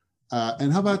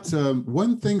 And how about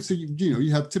one thing? So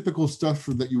you have typical stuff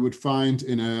that you would find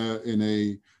in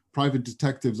a private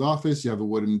detective's office. You have a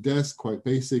wooden desk, quite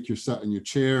basic. You're sat in your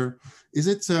chair. Is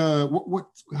it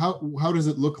how does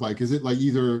it look like? Is it like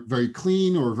either very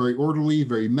clean or very orderly,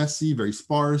 very messy, very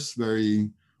sparse,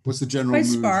 what's the general mood?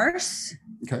 Quite sparse.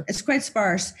 Okay. It's quite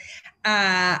sparse.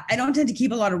 I don't tend to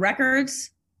keep a lot of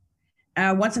records.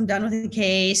 Once I'm done with the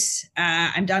case,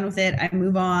 I'm done with it. I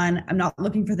move on. I'm not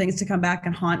looking for things to come back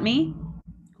and haunt me.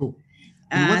 Cool.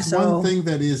 And what's one thing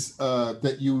that is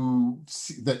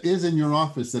that is in your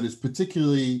office that is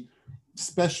particularly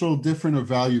special, different, or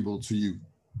valuable to you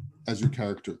as your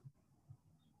character?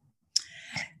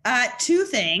 Two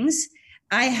things.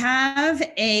 I have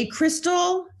a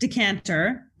crystal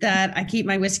decanter that I keep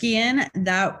my whiskey in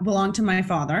that belonged to my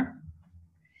father.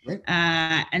 Right.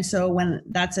 And so when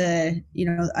I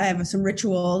have some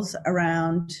rituals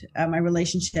around my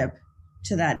relationship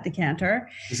to that decanter.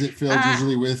 Is it filled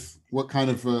usually with, what kind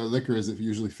of liquor is it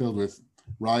usually filled with?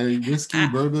 Rye whiskey,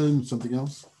 bourbon, something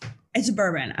else? It's a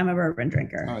bourbon. I'm a bourbon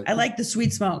drinker. Right. I like the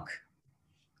sweet smoke.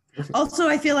 Perfect. Also,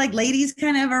 I feel like ladies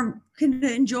kind of can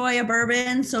enjoy a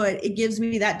bourbon, so it gives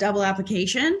me that double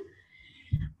application.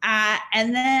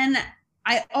 And then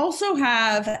I also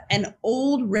have an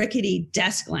old rickety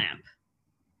desk lamp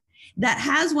that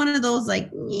has one of those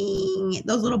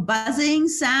those little buzzing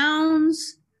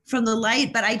sounds from the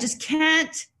light, but I just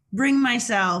can't bring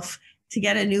myself to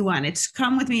get a new one. It's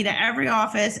come with me to every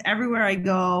office, everywhere I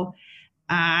go.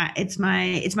 It's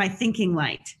my thinking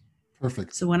light.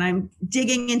 Perfect. So when I'm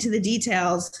digging into the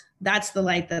details, that's the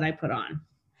light that I put on.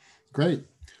 Great.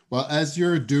 Well, as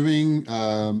you're doing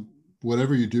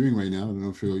whatever you're doing right now, I don't know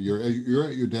if you're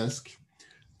at your desk,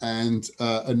 and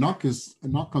a knock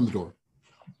on the door.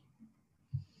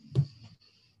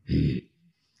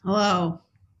 Hello.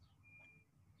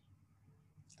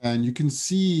 And you can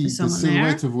see the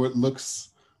silhouette of what looks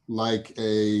like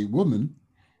a woman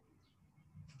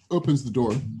opens the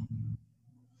door,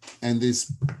 and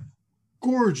this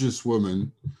gorgeous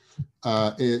woman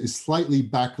is slightly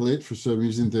backlit for some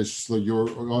reason.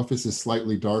 Your office is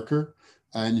slightly darker,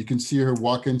 and you can see her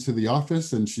walk into the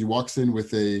office, and she walks in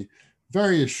with a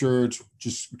very assured,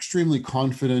 just extremely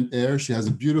confident air. She has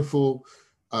a beautiful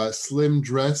slim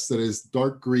dress that is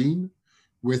dark green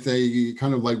with a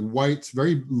kind of like white,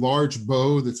 very large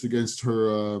bow that's against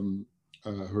her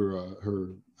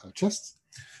chest,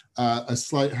 a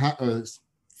slight hat, a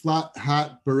flat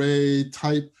hat beret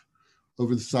type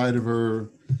over the side of her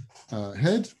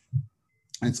head.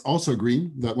 And it's also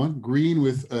green, that one, green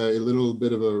with a little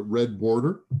bit of a red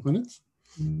border on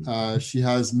it. She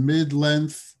has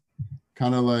mid-length,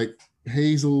 kind of like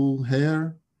hazel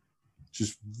hair,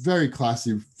 just very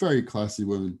classy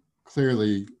woman,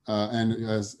 clearly, and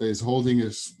is holding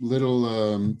a little,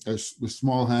 a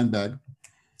small handbag.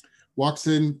 Walks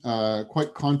in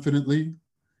quite confidently.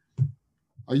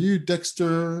 Are you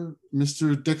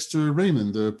Mr. Dexter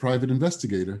Raymond, the private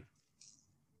investigator?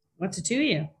 What's it to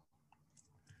you?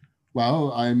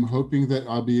 Well, I'm hoping that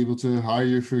I'll be able to hire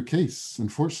you for a case.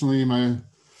 Unfortunately,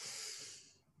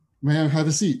 may I have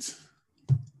a seat?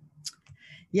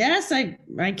 Yes, I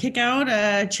kick out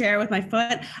a chair with my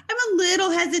foot. I'm a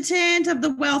little hesitant of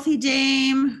the wealthy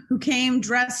dame who came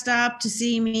dressed up to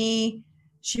see me.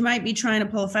 She might be trying to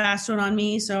pull a fast one on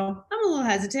me, so I'm a little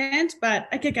hesitant, but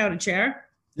I kick out a chair.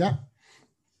 Yeah.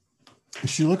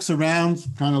 She looks around,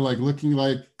 kind of like looking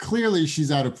like clearly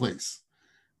she's out of place.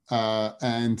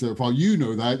 And while you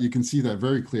know that, you can see that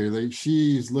very clearly.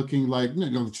 She's looking like,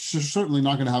 she's certainly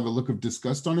not going to have a look of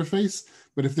disgust on her face,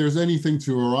 but if there's anything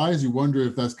to her eyes, you wonder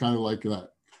if that's kind of like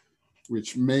that,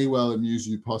 which may well amuse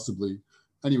you possibly.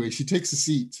 Anyway, she takes a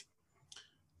seat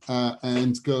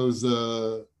and goes,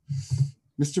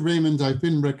 Mr. Raymond, I've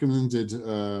been recommended,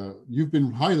 you've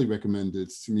been highly recommended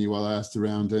to me while I asked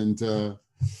around, and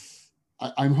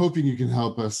I'm hoping you can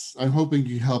help us. I'm hoping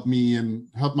you help me and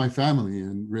help my family.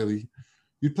 And really,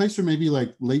 you'd place her maybe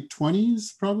like late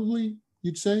 20s, probably,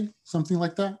 you'd say, something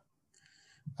like that.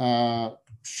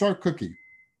 Sharp cookie.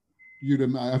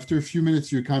 After a few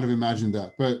minutes, you kind of imagine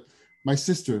that. But my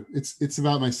sister, it's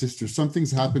about my sister.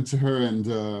 Something's happened to her,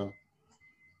 and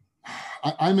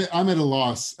I'm at a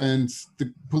loss, and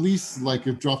the police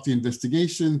have dropped the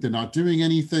investigation. They're not doing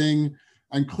anything,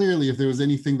 and clearly, if there was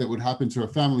anything that would happen to our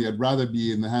family, I'd rather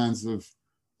be in the hands of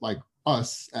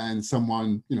us and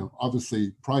someone,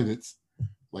 obviously private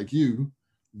like you,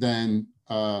 than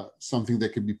something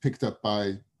that could be picked up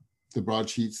by the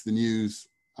broadsheets, the news,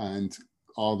 and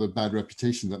all the bad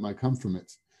reputation that might come from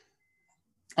it.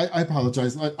 I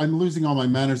apologize. I'm losing all my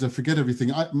manners. I forget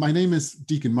everything. My name is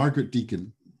Deacon, Margaret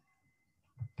Deacon.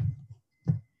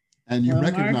 And you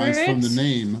recognize Margaret? From the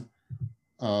name,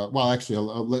 well, actually,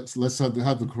 let's have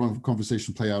the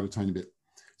conversation play out a tiny bit.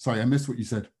 Sorry, I missed what you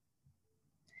said.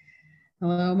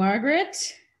 Hello,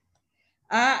 Margaret.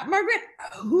 Margaret,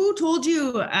 who told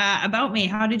you about me?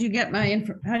 How did you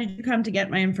come to get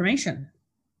my information?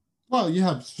 Well, you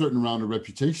have a certain round of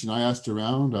reputation. I asked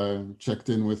around. I checked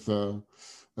in with a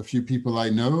few people I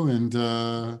know, and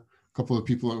a couple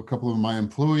of my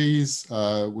employees.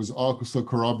 Was also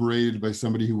corroborated by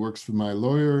somebody who works for my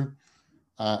lawyer.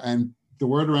 And the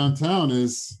word around town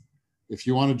is, if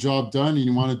you want a job done and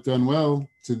you want it done well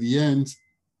to the end,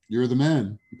 you're the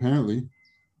man, apparently.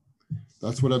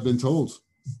 That's what I've been told.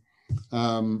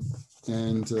 Sorry,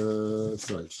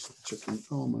 just checking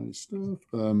all my stuff.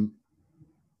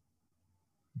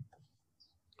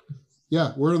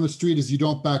 Yeah, word on the street is you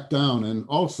don't back down. And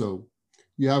also,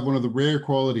 you have one of the rare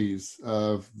qualities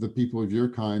of the people of your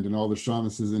kind and all the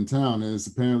shamans in town is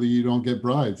apparently you don't get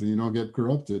bribes and you don't get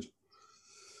corrupted.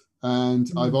 And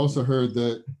I've also heard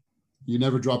that you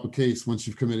never drop a case once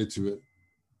you've committed to it.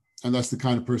 And that's the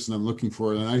kind of person I'm looking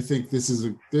for. And I think this is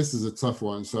a tough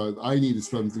one. So I need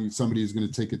somebody who's going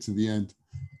to take it to the end.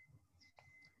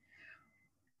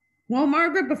 Well,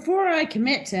 Margaret, before I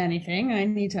commit to anything, I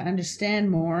need to understand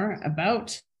more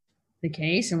about the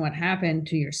case and what happened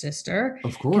to your sister.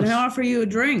 Of course. Can I offer you a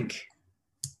drink?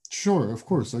 Sure, of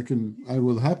course. I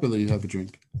will happily have a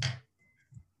drink.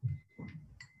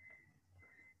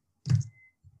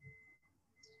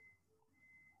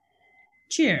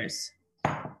 Cheers.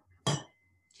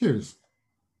 Cheers.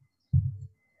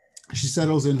 She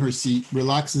settles in her seat,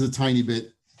 relaxes a tiny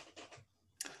bit.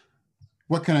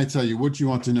 What can I tell you? What do you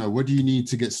want to know? What do you need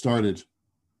to get started?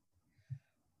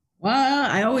 Well,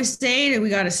 I always say that we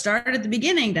got to start at the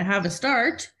beginning to have a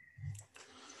start.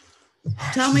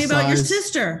 Tell me about your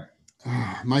sister.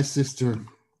 My sister,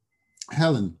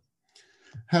 Helen.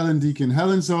 Helen Deacon.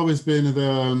 Helen's always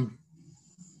been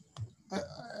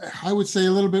I would say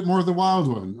a little bit more of the wild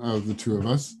one of the two of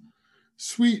us.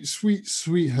 Sweet, sweet,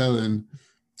 sweet Helen.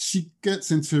 She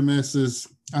gets into messes.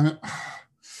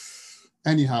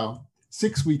 Anyhow,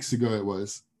 6 weeks ago it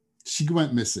was, she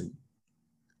went missing.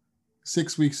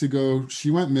 6 weeks ago, she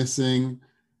went missing.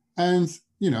 And,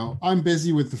 I'm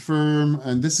busy with the firm.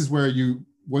 And this is where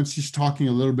once she's talking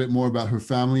a little bit more about her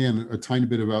family and a tiny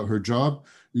bit about her job,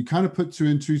 you kind of put two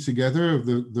and two together of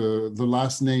the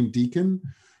last name Deacon.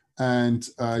 And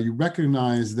you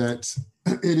recognize that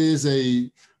it is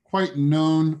a quite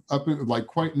known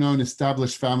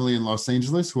established family in Los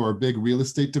Angeles who are big real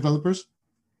estate developers.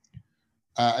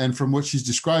 And from what she's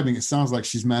describing, it sounds like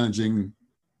she's managing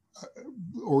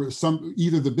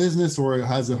either the business or it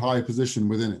has a high position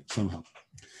within it somehow.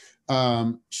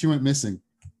 She went missing.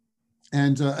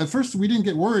 And at first we didn't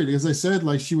get worried. As I said,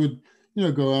 she would,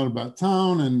 go out about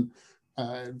town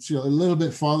and she a little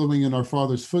bit following in our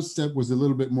father's footstep, was a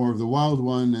little bit more of the wild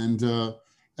one. And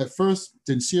at first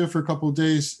didn't see her for a couple of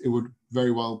days. It would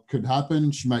very well could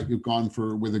happen. She might have gone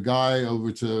with a guy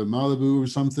over to Malibu or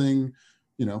something,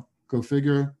 go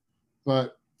figure.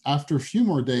 But after a few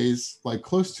more days,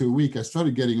 close to a week, I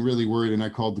started getting really worried and I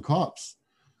called the cops.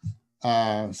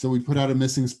 So we put out a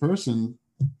missing person.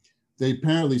 They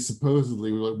apparently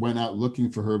supposedly went out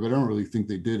looking for her, but I don't really think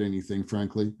they did anything,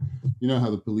 frankly. You know how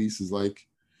the police is like.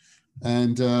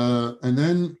 And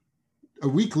then a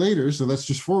week later, so that's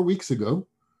just 4 weeks ago,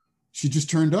 she just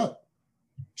turned up.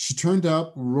 She turned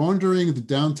up wandering the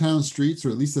downtown streets, or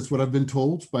at least that's what I've been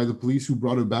told by the police who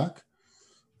brought her back.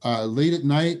 Late at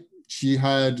night, she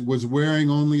was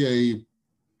wearing only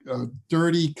a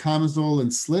dirty camisole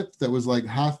and slip that was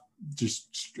half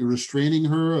just restraining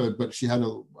her, but she had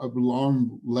a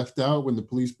alarm left out when the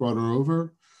police brought her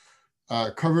over,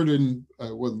 covered in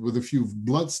with a few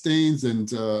blood stains and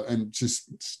just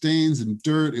stains and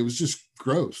dirt. It was just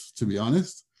gross, to be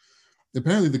honest.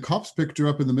 Apparently the cops picked her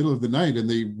up in the middle of the night and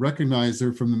they recognized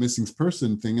her from the missing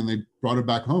person thing, and they brought her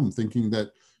back home thinking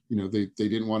that, they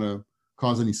didn't want to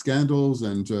cause any scandals,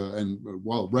 and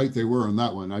well, right they were on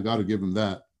that one. I got to give them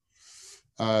that.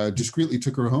 Discreetly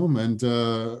took her home,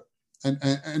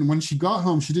 and when she got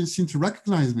home, she didn't seem to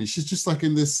recognize me. She's just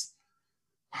in this.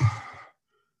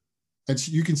 and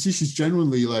you can see she's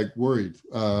genuinely like worried,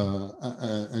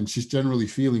 and she's generally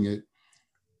feeling it.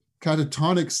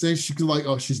 Catatonic says she could like,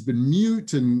 oh, she's been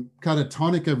mute and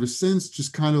catatonic ever since.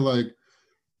 Just kind of like,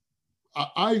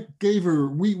 I gave her.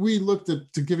 We looked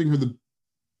at to giving her the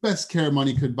best care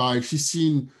money could buy. She's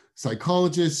seen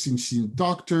psychologists and she's seen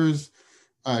doctors.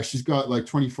 She's got like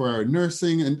 24-hour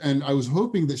nursing, and I was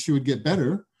hoping that she would get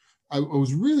better. I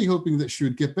was really hoping that she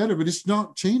would get better, but it's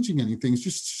not changing anything. It's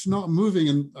just not moving,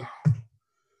 and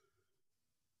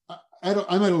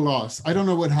I'm at a loss. I don't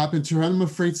know what happened to her. I'm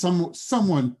afraid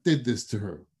someone did this to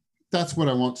her. That's what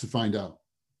I want to find out.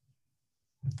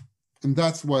 And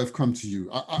that's why I've come to you.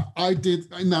 I did.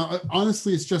 Now,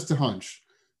 honestly, it's just a hunch,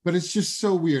 but it's just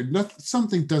so weird.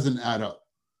 Something doesn't add up.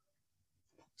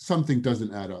 Something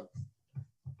doesn't add up.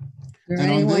 Is there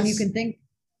anyone you can think?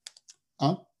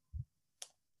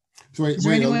 So is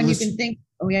there anyone you can think?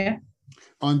 Oh, yeah.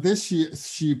 On this,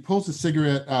 she pulls a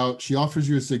cigarette out. She offers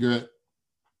you a cigarette.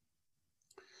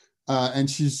 And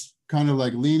she's kind of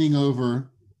like leaning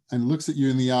over and looks at you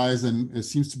in the eyes, and it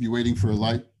seems to be waiting for a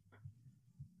light.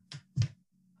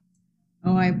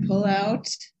 Oh, I pull out.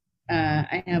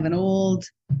 I have an old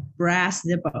brass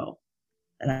Zippo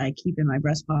that I keep in my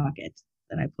breast pocket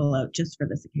that I pull out just for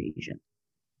this occasion.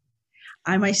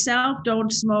 I myself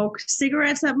don't smoke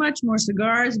cigarettes that much, more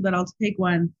cigars, but I'll take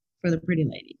one for the pretty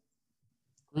lady.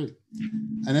 Great.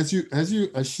 And as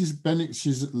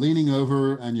she's leaning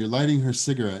over and you're lighting her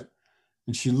cigarette,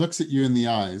 and she looks at you in the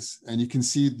eyes, and you can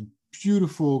see the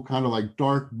beautiful kind of like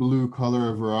dark blue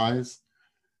color of her eyes.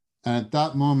 And at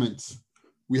that moment,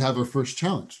 we have our first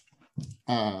challenge.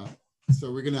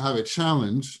 So we're going to have a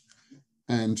challenge,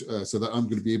 and so that I'm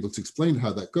going to be able to explain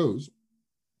how that goes.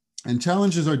 And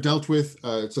challenges are dealt with.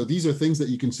 So these are things that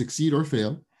you can succeed or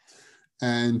fail.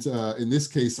 And in this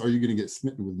case, are you going to get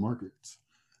smitten with Margaret?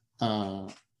 Are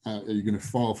you going to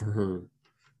fall for her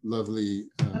lovely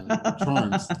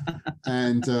charms?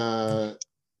 And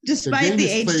despite the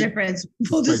age difference,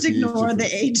 we'll just ignore the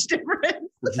age difference.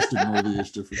 We'll just ignore the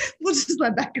age difference. We'll just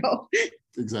let that go.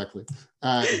 Exactly.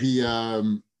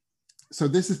 So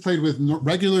this is played with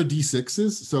regular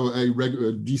D6s. So a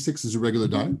D6 is a regular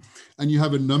die, and you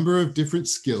have a number of different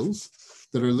skills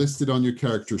that are listed on your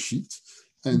character sheet.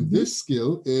 And this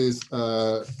skill is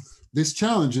this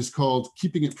challenge is called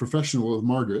Keeping It Professional with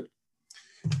Margaret.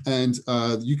 And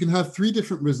you can have 3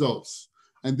 different results.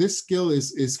 And this skill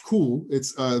is cool.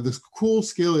 It's this cool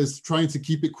skill is trying to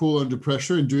keep it cool under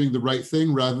pressure and doing the right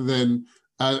thing rather than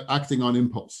acting on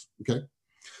impulse. Okay.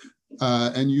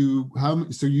 And you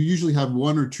usually have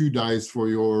 1 or 2 dice for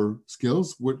your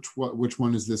skills. Which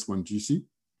one is this one? Do you see?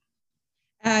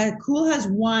 Cool has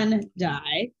 1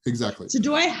 die. Exactly. So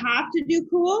do I have to do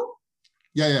cool?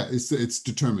 Yeah. It's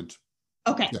determined.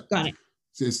 Okay, yeah. Got it.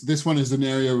 This one is an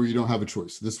area where you don't have a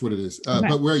choice. This is what it is. Okay.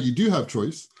 But where you do have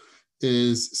choice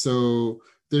is, so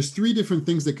there's 3 different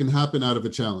things that can happen out of a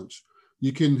challenge.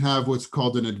 You can have what's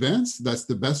called an advance. That's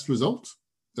the best result.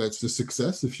 That's the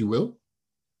success, if you will.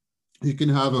 You can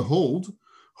have a hold.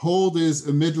 Hold is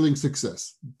a middling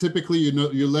success. Typically,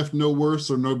 you're left no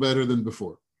worse or no better than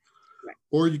before. Right.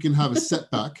 Or you can have a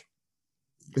setback.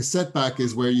 A setback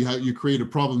is where you create a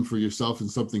problem for yourself and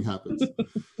something happens.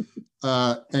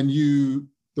 And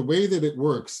the way that it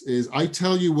works is I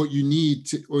tell you what you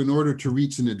need in order to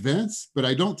reach an advance, but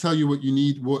I don't tell you what you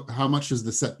need, how much is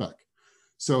the setback.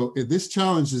 So if this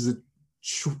challenge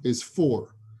is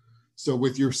 4. So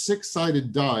with your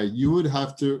 6-sided die, you would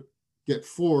have to get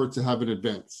 4 to have an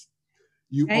advance.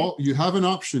 You have an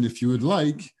option, if you would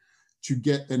like, to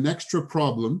get an extra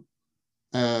problem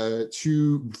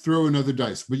to throw another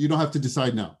dice, but you don't have to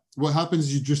decide now. What happens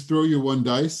is you just throw your 1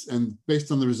 dice, and based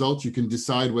on the results, you can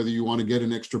decide whether you want to get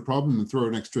an extra problem and throw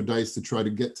an extra dice to try to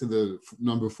get to the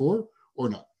number 4 or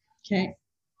not. Okay.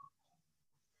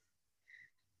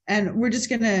 And we're just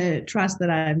going to trust that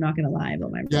I'm not going to lie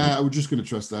about my. Yeah, we're just going to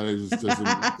trust that. It just doesn't.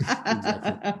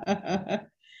 Exactly.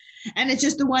 And it's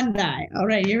just the 1 die. All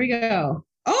right, here we go.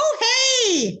 Oh,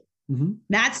 hey!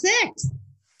 Matt 6.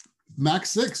 Max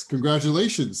 6.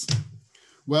 Congratulations.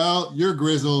 Well, you're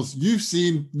Grizzles. You've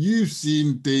seen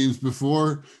games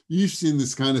before. You've seen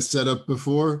this kind of setup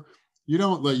before. You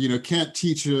don't can't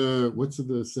teach what's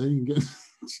the saying again?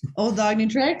 Old dog, new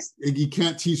tricks. You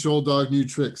can't teach old dog new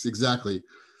tricks. Exactly.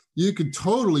 You could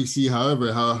totally see,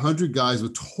 however, how 100 guys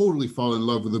would totally fall in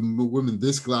love with a woman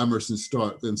this glamorous and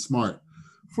smart.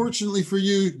 Fortunately for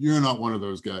you, you're not one of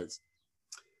those guys.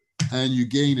 And you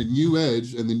gain a new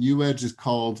edge, and the new edge is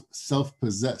called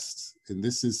self-possessed. And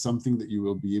this is something that you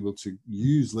will be able to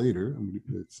use later. I'm going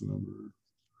to put it to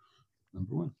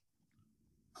number 1.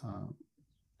 All right.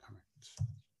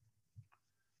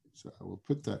 So I will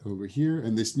put that over here.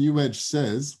 And this new edge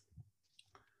says,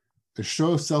 a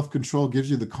show of self-control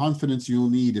gives you the confidence you'll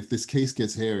need if this case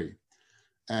gets hairy.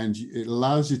 And it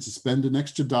allows you to spend an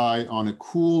extra die on a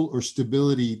cool or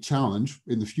stability challenge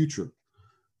in the future,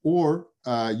 or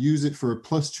use it for a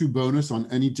 +2 bonus on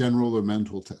any general or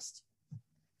mental test.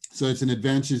 So it's an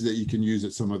advantage that you can use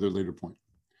at some other later point.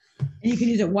 And you can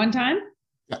use it one time?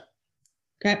 Yeah.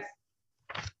 Okay.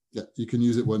 Yeah, you can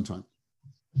use it one time.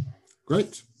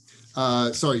 Great.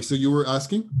 Sorry, so you were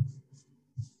asking?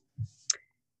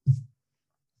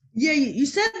 Yeah, you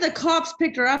said the cops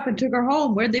picked her up and took her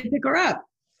home. Where'd they pick her up?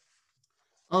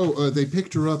 Oh, they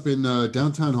picked her up in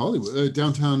downtown Hollywood,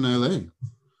 downtown LA.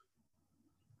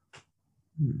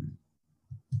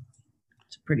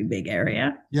 It's a pretty big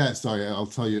area. Yeah, sorry,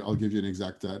 I'll give you an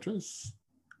exact address.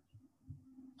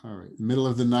 All right, middle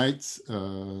of the night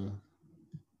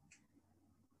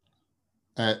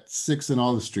at 6 and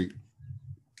Olive Street.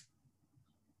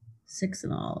 6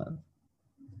 and Olive.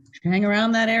 Did you hang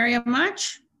around that area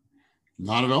much?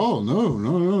 Not at all. No,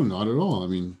 not at all. I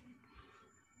mean,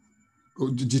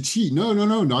 did she? No,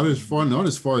 not as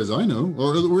far as I know,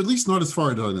 or at least not as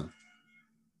far as I know.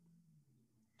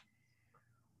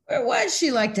 Where was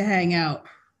she like to hang out?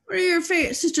 What are your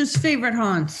sister's favorite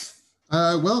haunts?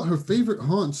 Well, her favorite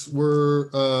haunts were,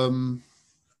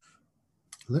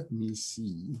 let me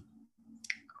see.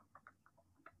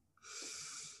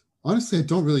 Honestly, I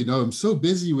don't really know. I'm so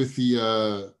busy with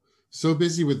the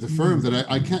firm that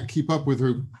I can't keep up with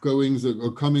her goings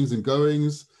or comings and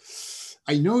goings.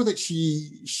 I know that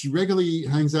she regularly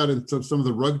hangs out in some of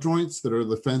the rug joints that are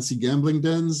the fancy gambling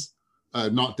dens.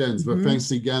 Not dens, but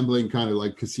fancy gambling kind of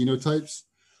like casino types.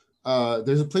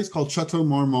 There's a place called Chateau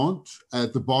Marmont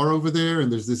at the bar over there.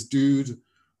 And there's this dude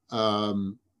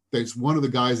that's one of the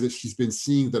guys that she's been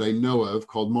seeing that I know of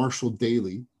called Marshall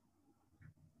Daly.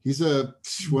 He's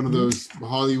one of those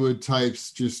Hollywood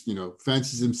types, just,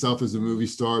 fancies himself as a movie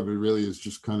star, but really is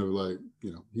just kind of like,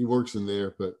 he works in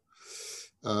there. But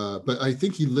I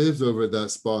think he lives over at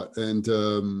that spot. And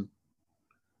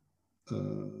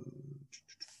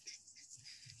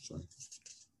sorry.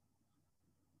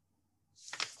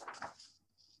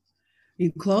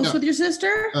 You close with your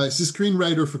sister? He's a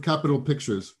screenwriter for Capitol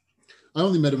Pictures. I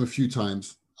only met him a few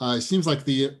times. He seems like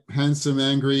the handsome,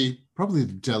 angry, probably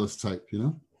the jealous type,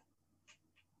 You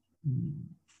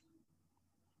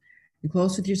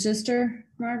close with your sister,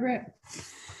 Margaret?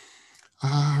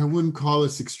 I wouldn't call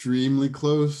us extremely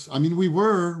close. I mean, we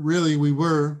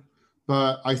were,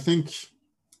 but I think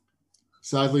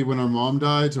sadly when our mom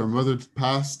died, our mother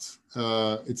passed,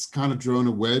 it's kind of drawn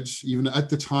a wedge. Even at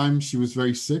the time, she was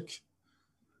very sick.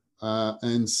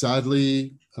 And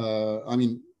sadly,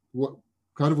 what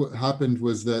happened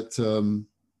was that,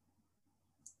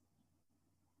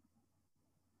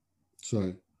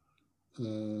 sorry.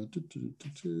 Where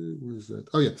is that?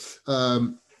 Oh yeah.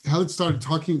 Helen started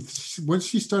talking, once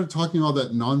she started talking all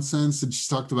that nonsense, and she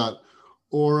talked about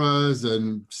auras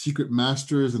and secret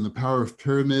masters and the power of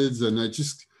pyramids, and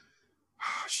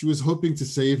she was hoping to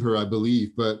save her, I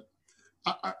believe, but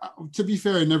to be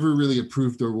fair, I never really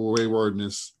approved her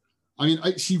waywardness. I mean,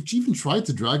 she even tried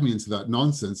to drag me into that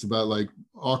nonsense about like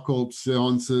occult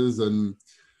seances, and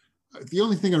the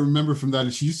only thing I remember from that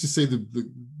is she used to say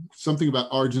something about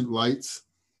argent lights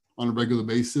on a regular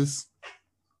basis.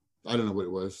 I don't know what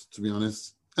it was, to be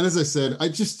honest. And as I said, I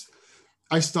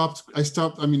stopped.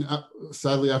 I mean,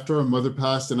 sadly, after our mother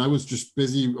passed, and I was just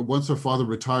busy. Once our father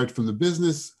retired from the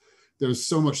business, there was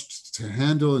so much to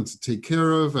handle and to take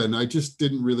care of, and I just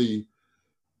didn't really.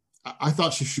 I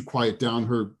thought she should quiet down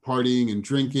her partying and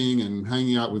drinking and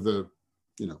hanging out with the,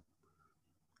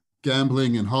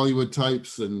 gambling and Hollywood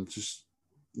types, and just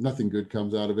nothing good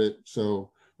comes out of it. So,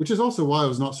 which is also why I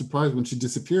was not surprised when she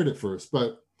disappeared at first.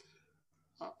 But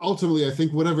ultimately, I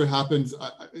think whatever happens,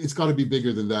 it's got to be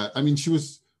bigger than that. I mean, she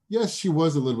was a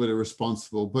little bit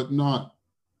irresponsible, but not,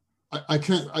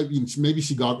 maybe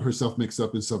she got herself mixed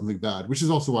up in something bad, which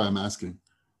is also why I'm asking.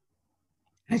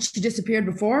 Had she disappeared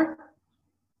before?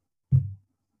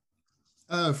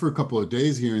 For a couple of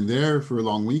days here and there, for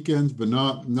long weekends, but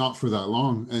not for that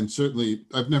long. And certainly,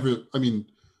 I've never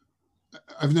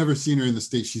seen her in the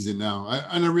state she's in now.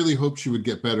 And I really hope she would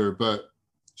get better, but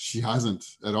she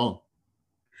hasn't at all.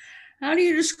 How do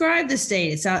you describe the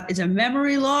state? It's a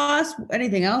memory loss.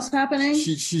 Anything else happening?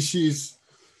 She's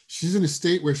in a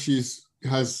state where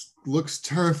looks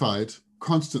terrified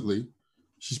constantly.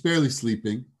 She's barely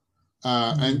sleeping,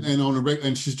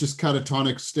 and she's just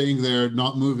catatonic, staying there,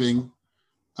 not moving.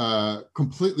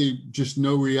 Completely just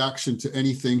no reaction to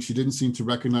anything. She didn't seem to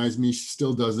recognize me. She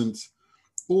still doesn't.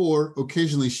 Or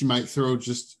occasionally she might throw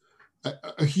just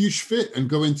a huge fit and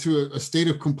go into a state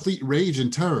of complete rage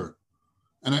and terror.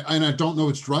 And I don't know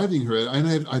what's driving her.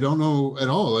 And I don't know at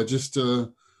all. I just,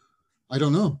 I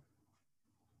don't know.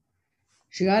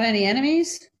 She got any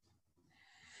enemies?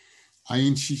 I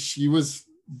mean, she was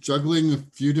juggling a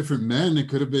few different men. It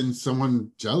could have been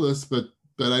someone jealous, but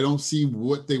I don't see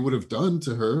what they would have done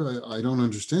to her. I don't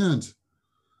understand.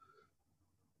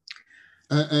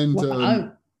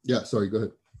 Yeah, sorry, go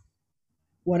ahead.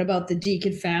 What about the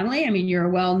Deacon family? I mean, you're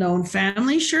a well-known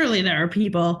family. Surely there are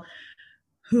people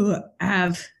who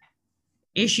have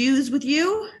issues with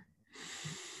you.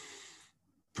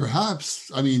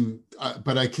 Perhaps. I mean,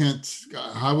 but I can't.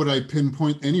 How would I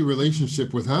pinpoint any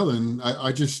relationship with Helen?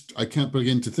 I can't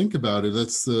begin to think about it.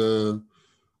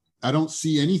 I don't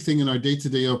see anything in our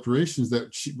day-to-day operations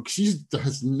that she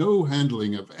has no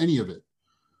handling of any of it.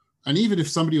 And even if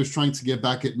somebody was trying to get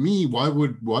back at me, why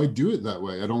do it that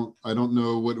way? I don't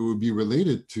know what it would be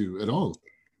related to at all.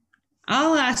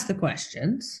 I'll ask the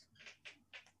questions.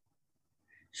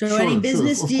 So Sure, any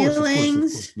business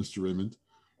dealings? Of course, Mr. Raymond.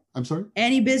 I'm sorry?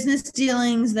 Any business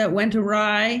dealings that went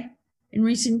awry in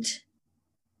recent?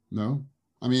 No.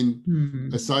 I mean,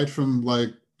 aside from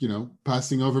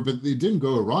passing over, but it didn't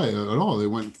go awry at all. It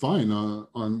went fine.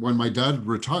 On when my dad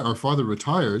retired, our father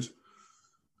retired.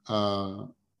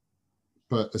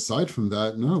 But aside from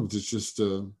that, no, it's just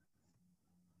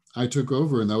I took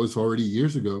over, and that was already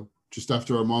years ago, just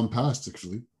after our mom passed,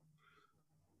 actually.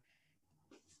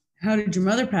 How did your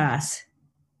mother pass?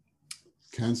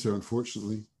 Cancer,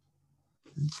 unfortunately.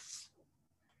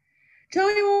 Tell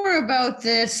me more about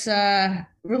this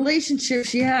relationship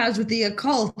she has with the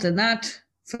occult and that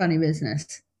funny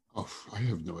business. Oh, I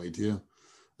have no idea.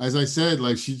 As I said,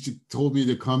 she told me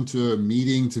to come to a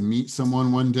meeting to meet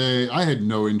someone one day. I had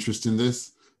no interest in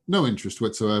this, no interest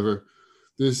whatsoever.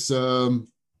 This, I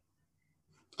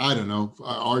don't know,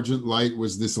 Argent Light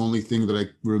was this only thing that I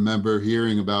remember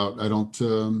hearing about. I don't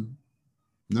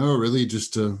know, really,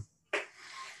 just to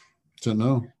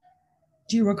know.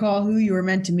 Do you recall who you were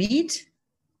meant to meet?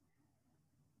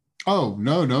 Oh,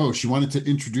 no. She wanted to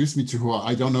introduce me to who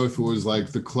I don't know if it was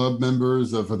the club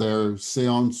members of their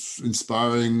seance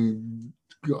inspiring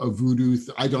voodoo.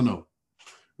 I don't know.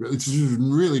 It's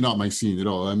really not my scene at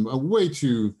all. I'm way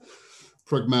too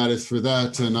pragmatic for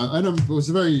that. And I was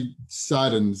very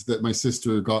saddened that my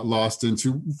sister got lost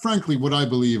into, frankly, what I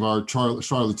believe are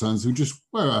charlatans who just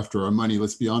were after our money,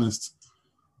 let's be honest.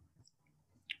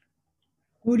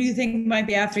 Who do you think might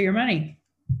be after your money?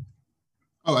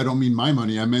 Oh, I don't mean my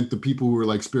money. I meant the people who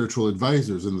were spiritual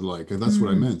advisors and the like. And that's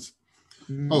what I meant.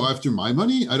 Oh, after my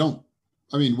money?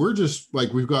 We're just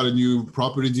we've got a new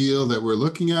property deal that we're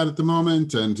looking at the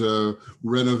moment and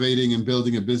renovating and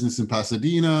building a business in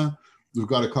Pasadena. We've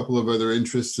got a couple of other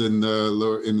interests in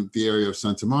the area of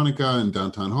Santa Monica and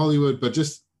downtown Hollywood. But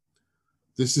this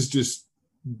is just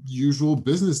usual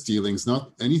business dealings,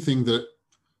 not anything that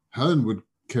Helen would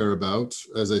care about,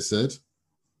 as I said.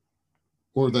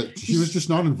 Or that she was just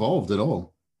not involved at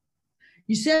all.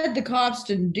 You said the cops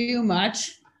didn't do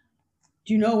much.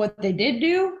 Do you know what they did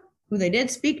do? Who they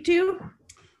did speak to?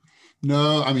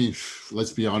 No,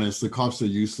 let's be honest. The cops are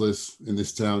useless in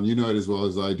this town. You know it as well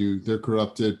as I do. They're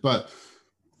corrupted. But,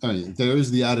 there is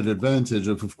the added advantage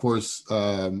of course,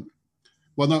 so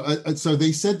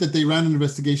they said that they ran an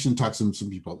investigation, talked to some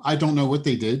people. I don't know what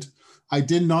they did. I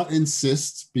did not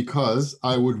insist because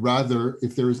I would rather,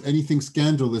 if there was anything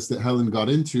scandalous that Helen got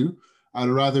into, I'd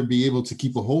rather be able to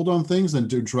keep a hold on things and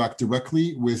to interact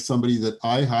directly with somebody that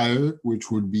I hire,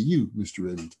 which would be you, Mr.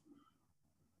 Raymond.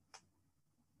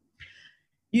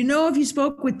 You know if you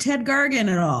spoke with Ted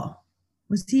Gargan at all?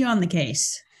 Was he on the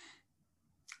case?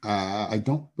 I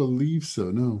don't believe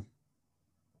so, no.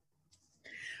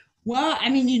 Well,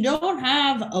 you don't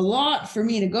have a lot for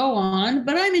me to go on,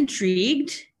 but I'm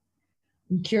intrigued.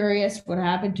 I'm curious what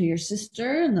happened to your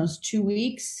sister in those 2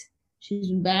 weeks. She's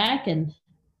been back and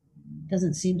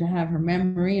doesn't seem to have her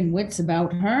memory and wits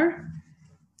about her.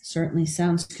 Certainly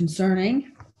sounds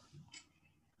concerning.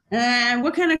 And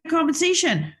what kind of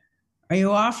compensation are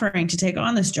you offering to take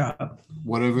on this job?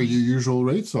 Whatever your usual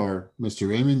rates are, Mr.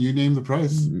 Raymond, you name the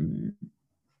price.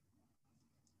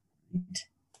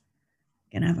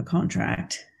 Gonna have a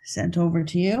contract sent over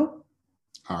to you.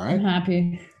 All right. I'm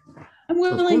happy. I'm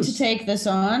willing to take this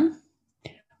on.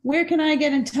 Where can I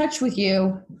get in touch with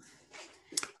you?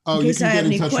 Oh, in case you I can have get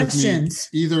in any touch questions.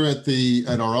 with me either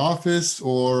at our office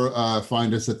or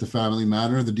find us at the Family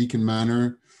Manor. The Deacon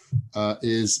Manor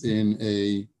is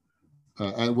in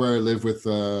where I live with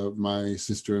my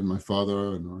sister and my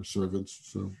father and our servants.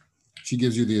 So she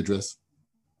gives you the address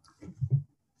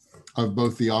of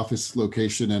both the office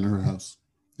location and her house.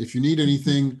 If you need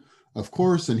anything, of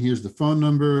course, and here's the phone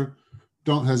number.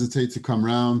 Don't hesitate to come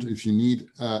round if you need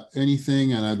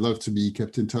anything, and I'd love to be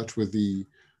kept in touch with the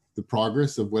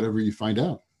progress of whatever you find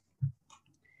out.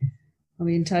 I'll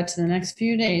be in touch in the next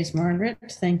few days, Margaret.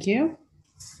 Thank you.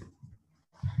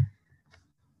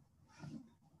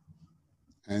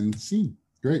 And scene.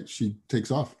 Great. She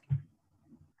takes off.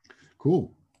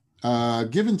 Cool.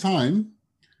 Given time,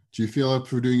 do you feel up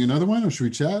for doing another one, or should we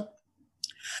chat?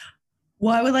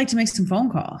 Well, I would like to make some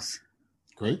phone calls.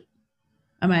 Great.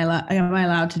 Am I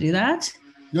allowed to do that?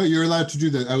 No, you're allowed to do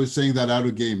that. I was saying that out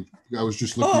of game. I was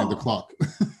just looking at the clock.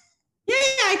 Yeah,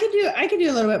 I could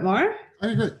do a little bit more. All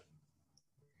right, great.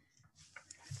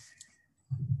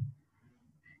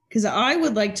 Because I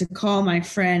would like to call my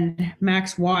friend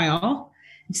Max Weil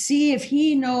and see if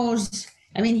he knows.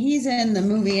 I mean, he's in the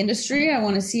movie industry. I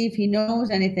want to see if he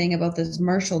knows anything about this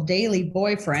Marshall Daly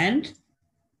boyfriend.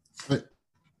 Right.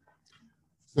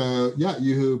 So, yeah,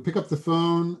 you pick up the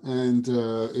phone and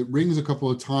it rings a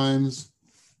couple of times.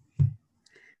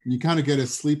 You kind of get a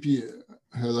sleepy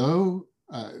hello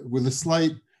with a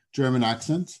slight German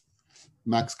accent.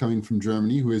 Max coming from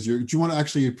Germany, who is your... Do you want to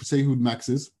actually say who Max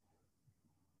is?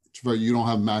 You don't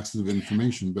have Max's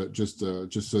information, but just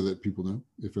so that people know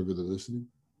if ever they're listening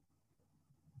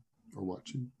or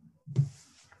watching. Max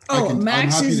I'm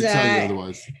happy is to tell you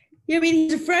otherwise. Yeah, I mean,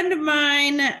 he's a friend of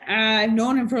mine. I've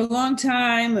known him for a long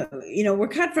time. You know, we're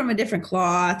cut from a different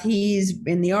cloth. He's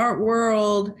in the art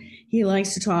world. He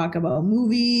likes to talk about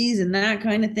movies and that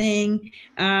kind of thing.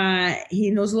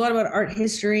 He knows a lot about art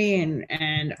history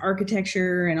and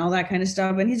architecture and all that kind of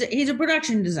stuff. And he's a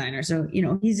production designer, so you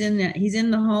know he's in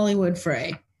the Hollywood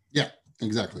fray. Yeah,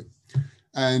 exactly.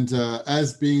 And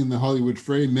as being in the Hollywood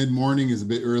fray, mid-morning is a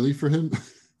bit early for him.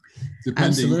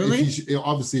 Depending,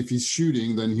 obviously, if he's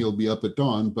shooting, then he'll be up at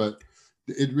dawn. But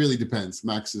it really depends.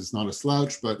 Max is not a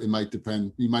slouch, but it might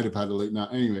depend. He might have had a late night.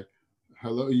 Anyway,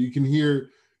 hello. You can hear.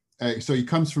 So he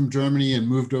comes from Germany and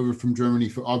moved over from Germany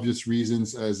for obvious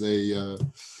reasons as a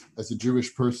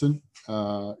Jewish person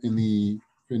in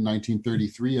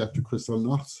 1933 after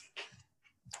Kristallnacht.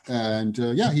 And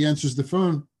he answers the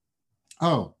phone.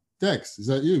 Oh, Dex, is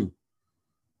that you?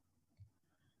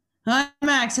 Hi,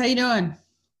 Max. How you doing?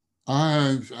 I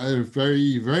had a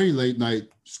very, very late night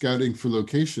scouting for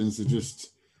locations.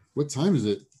 What time is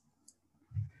it?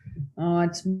 Oh,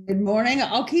 it's mid-morning.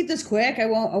 I'll keep this quick. I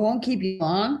won't keep you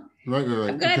long. Right.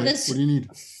 I've got this what do you need?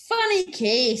 Funny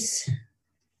case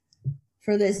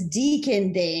for this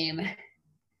Deacon dame.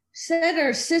 Said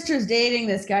her sister's dating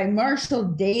this guy, Marshall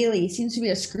Daly. Seems to be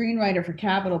a screenwriter for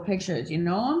Capitol Pictures. You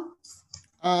know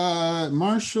him?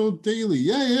 Marshall Daly.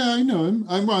 Yeah, I know him.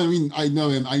 I know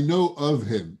him. I know of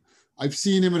him. I've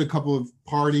seen him at a couple of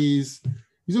parties.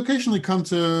 He's even come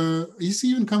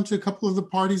to a couple of the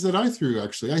parties that I threw,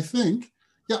 actually, I think.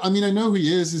 Yeah, I mean, I know who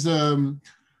he is. He's a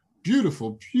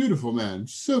beautiful, beautiful man.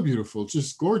 So beautiful.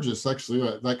 Just gorgeous, actually.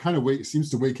 That kind of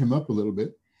seems to wake him up a little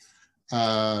bit.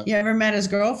 You ever met his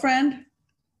girlfriend?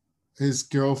 His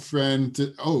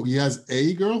girlfriend. Oh, he has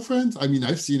a girlfriend? I mean,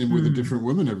 I've seen him with a different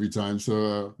woman every time.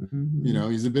 So,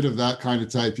 he's a bit of that kind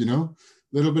of type,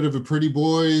 little bit of a pretty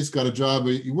boy. He's got a job.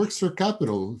 He works for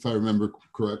Capitol, if I remember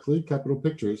correctly, Capitol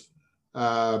Pictures.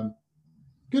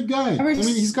 Good guy. I mean,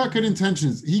 he's got good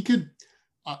intentions. He could,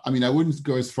 I wouldn't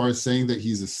go as far as saying that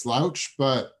he's a slouch,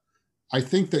 but I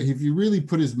think that if he really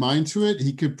put his mind to it,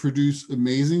 he could produce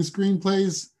amazing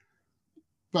screenplays.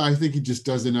 But I think he just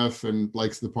does enough and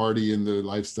likes the party and the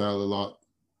lifestyle a lot,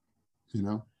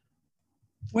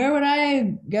 Where would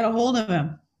I get a hold of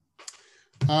him?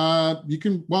 You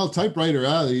can, Typewriter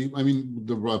Alley. I mean,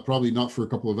 probably not for a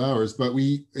couple of hours, but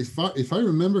if I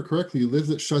remember correctly, he lives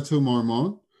at Chateau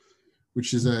Marmont,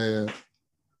 which is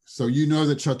so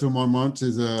that Chateau Marmont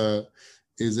is a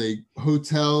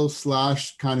hotel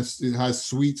 / kind of, it has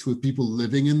suites with people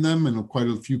living in them, and quite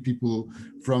a few people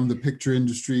from the picture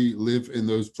industry live in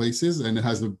those places. And it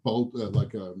has a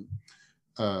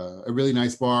really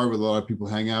nice bar where a lot of people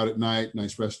hang out at night,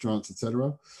 nice restaurants,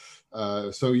 etc.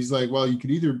 So he's like, well, you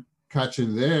could either catch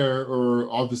him there or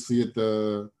obviously at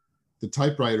the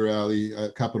Typewriter Alley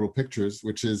at Capitol Pictures,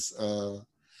 which is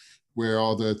where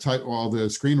all the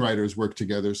screenwriters work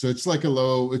together. So it's like a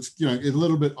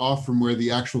little bit off from where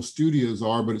the actual studios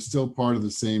are, but it's still part of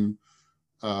the same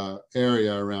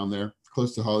area around there,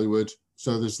 close to Hollywood.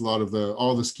 So there's a lot of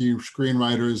all the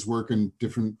screenwriters work in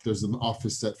different, there's an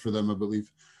office set for them, I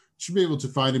believe. Should be able to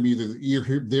find him either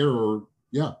here, there, or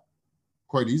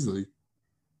quite easily.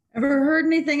 Ever heard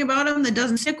anything about him that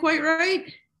doesn't sit quite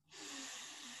right?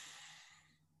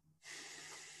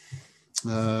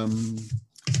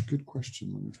 Good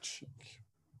question. Let me check.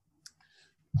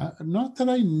 Not that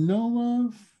I know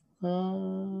of. Uh,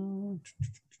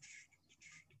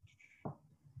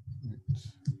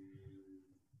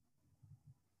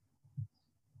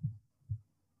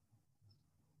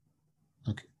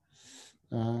 okay.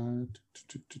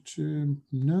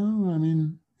 No, I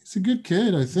mean, he's a good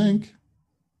kid, I think.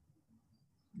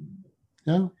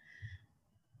 Yeah.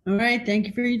 All right. Thank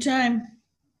you for your time.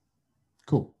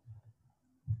 Cool.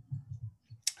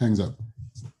 Hangs up.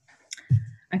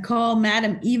 I call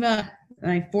Madam Eva,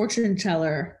 my fortune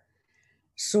teller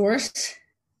source,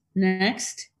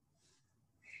 next.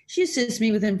 She assists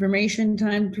me with information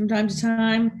from time to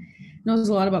time, knows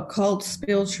a lot about cults,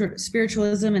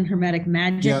 spiritualism, and hermetic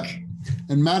magic. Yeah.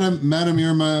 And Madam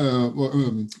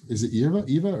Irma, is it Eva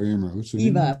or Irma? What's her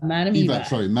Eva, name? Madam Eva.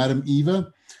 Sorry, Madam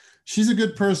Eva. She's a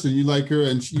good person. You like her,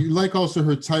 and you like also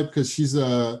her type because she's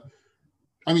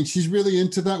she's really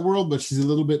into that world, but she's a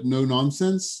little bit no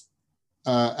nonsense.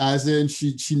 As in,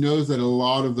 she knows that a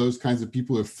lot of those kinds of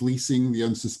people are fleecing the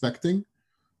unsuspecting,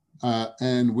 but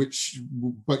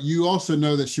you also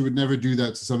know that she would never do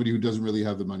that to somebody who doesn't really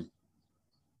have the money.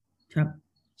 Yep.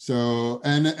 So,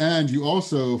 and you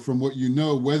also, from what you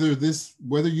know, whether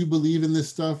you believe in this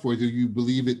stuff, whether you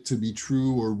believe it to be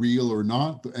true or real or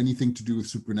not, but anything to do with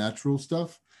supernatural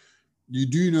stuff, you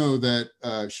do know that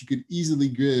she could easily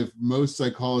give most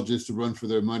psychologists a run for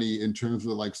their money in terms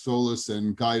of like solace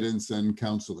and guidance and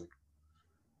counseling.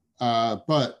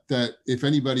 But that if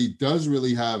anybody does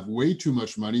really have way too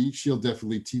much money, she'll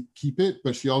definitely keep it.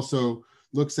 But she also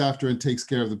looks after and takes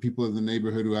care of the people in the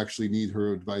neighborhood who actually need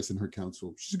her advice and her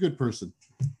counsel. She's a good person.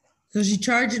 So she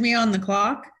charged me on the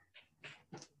clock?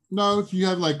 No, you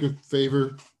have like a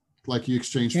favor, like you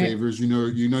exchange favors. You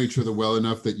know each other well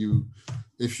enough that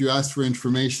if you ask for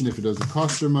information, if it doesn't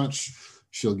cost her much,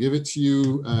 she'll give it to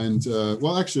you. And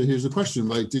well, actually, here's a question: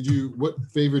 like, what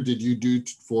favor did you do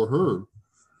for her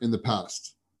in the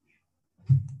past?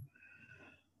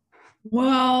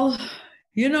 Well,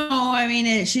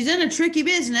 she's in a tricky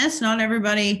business. Not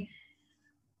everybody,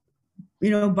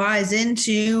 buys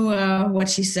into what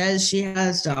she says she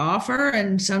has to offer.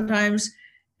 And sometimes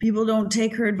people don't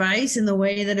take her advice in the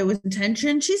way that it was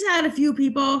intentioned. She's had a few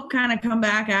people kind of come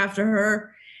back after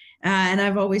her. And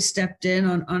I've always stepped in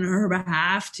on her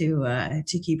behalf to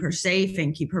keep her safe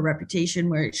and keep her reputation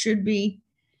where it should be.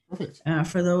 Perfect.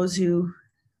 For those who,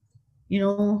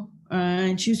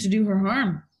 choose to do her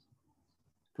harm.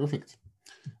 Perfect.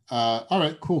 All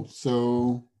right, cool.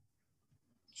 So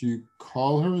do you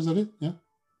call her? Is that it? Yeah.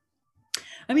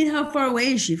 I mean, how far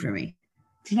away is she from me?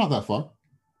 She's not that far.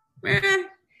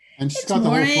 And she's got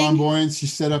morning. The whole flamboyance.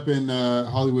 She's set up in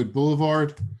Hollywood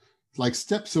Boulevard, like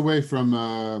steps away from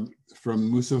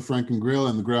Musso Franken Grill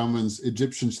and the Grauman's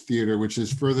Egyptians Theater, which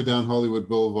is further down Hollywood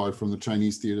Boulevard from the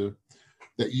Chinese Theater.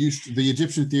 The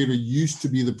Egyptian Theater used to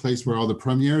be the place where all the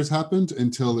premieres happened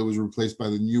until it was replaced by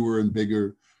the newer and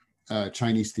bigger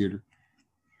Chinese Theater.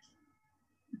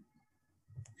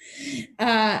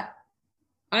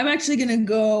 I'm actually going to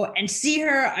go and see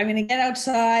her. I'm going to get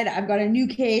outside. I've got a new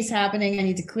case happening. I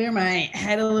need to clear my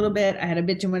head a little bit. I had a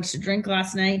bit too much to drink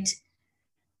last night.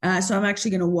 So I'm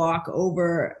actually going to walk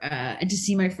over and to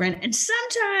see my friend. And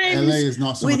sometimes LA is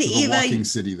not so much of a walking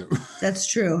city, though. That's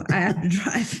true. I have to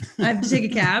drive. I have to take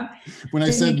a cab. When I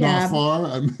said not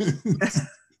far,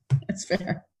 that's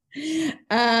fair.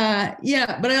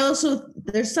 But I also,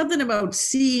 there's something about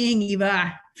seeing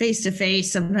Eva face to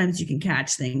face. Sometimes you can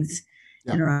catch things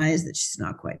in her eyes that she's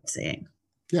not quite saying.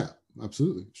 Yeah,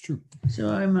 absolutely. It's true. So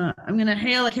I'm going to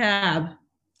hail a cab.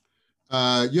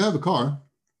 You have a car.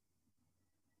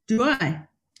 Do I?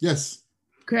 Yes.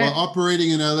 Okay. Well,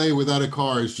 operating in LA without a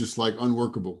car is just like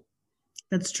unworkable.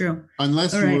 That's true.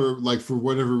 Unless you were like, for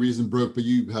whatever reason, broke, but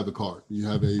you have a car. You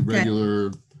have a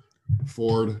regular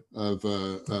Ford of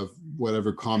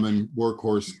whatever common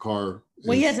workhorse car.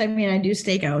 Well, yes. I mean, I do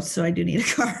stakeouts, so I do need a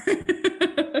car.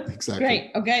 Exactly.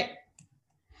 Great. Okay.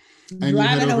 And you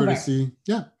head over to see,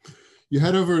 you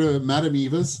head over to Madame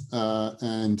Eva's,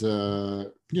 and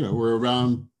we're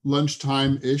around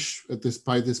lunchtime-ish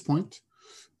by this point.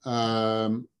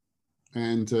 And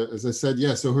as I said,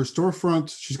 so her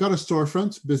storefront, she's got a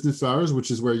storefront, business hours, which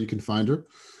is where you can find her.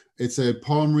 It's a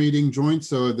palm reading joint.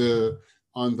 So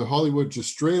on the Hollywood, just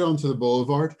straight onto the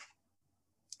boulevard.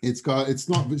 It's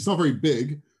not very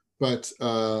big, but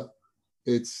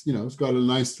it's got a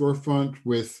nice storefront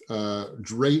with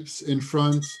drapes in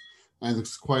front, and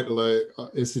it's quite like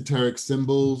esoteric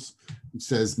symbols. It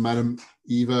says Madame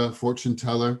Eva, fortune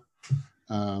teller.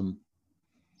 And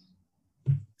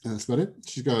that's about it.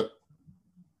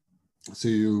 So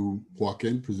you walk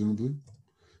in, presumably.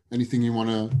 Anything you want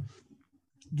to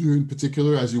do in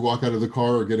particular as you walk out of the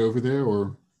car or get over there,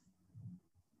 or?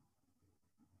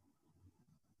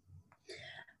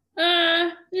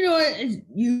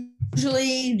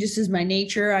 Usually, just as my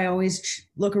nature, I always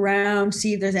look around,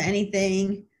 see if there's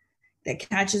anything that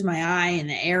catches my eye in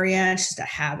the area. It's just a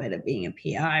habit of being a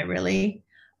PI, really.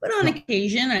 But on Yeah.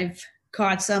 occasion, I've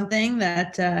caught something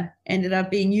that ended up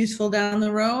being useful down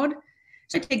the road.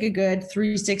 So I take a good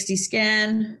 360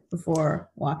 scan before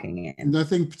walking in.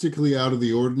 Nothing particularly out of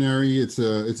the ordinary. It's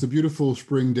a beautiful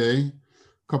spring day. A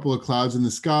couple of clouds in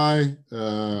the sky.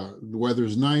 The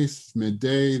weather's nice.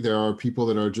 Midday. There are people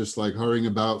that are just like hurrying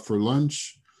about for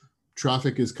lunch.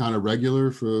 Traffic is kind of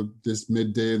regular for this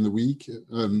midday in the week.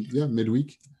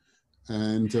 Midweek.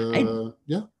 And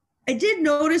yeah. I did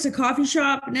notice a coffee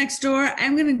shop next door.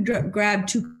 I'm going to grab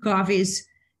 2 coffees.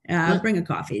 Bring a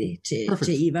coffee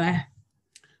to Eva.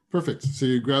 Perfect. So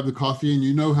you grab the coffee, and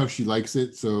you know how she likes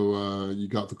it. So you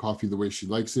got the coffee the way she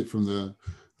likes it from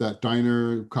that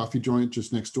diner coffee joint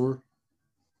just next door.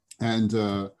 And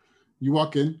you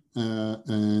walk in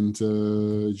and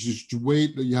just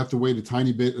wait. You have to wait a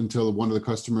tiny bit until one of the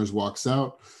customers walks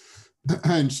out.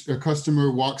 And a customer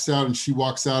walks out, and she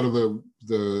walks out of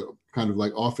the kind of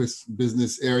like office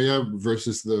business area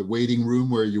versus the waiting room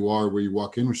where you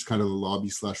walk in, which is kind of the lobby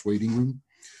 / waiting room.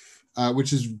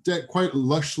 Which is quite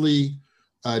lushly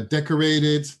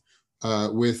decorated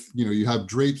with, you have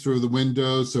drapes over the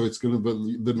windows. So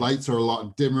the lights are a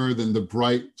lot dimmer than the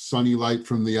bright sunny light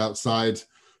from the outside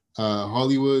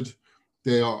Hollywood.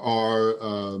 They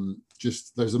are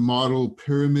there's a model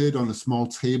pyramid on a small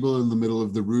table in the middle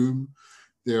of the room.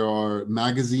 There are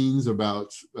magazines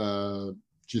about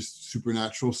just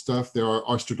supernatural stuff. There are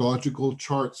astrological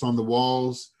charts on the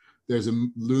walls. There's a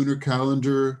lunar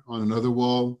calendar on another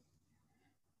wall.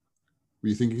 Were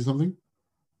you thinking something?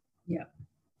 Yeah.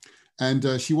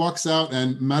 And she walks out,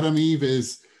 and Madame Eve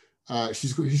is,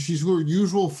 she's her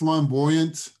usual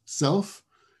flamboyant self.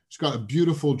 She's got a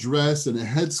beautiful dress and a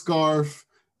headscarf,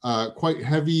 quite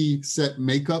heavy set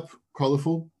makeup,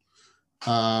 colorful.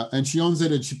 And she owns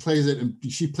it, and she plays it, and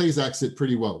she acts it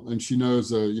pretty well. And she knows,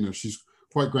 she's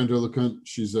quite grandiloquent.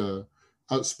 She's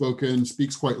outspoken,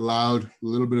 speaks quite loud, a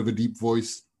little bit of a deep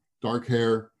voice, dark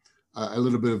hair, a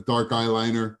little bit of dark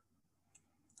eyeliner.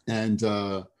 And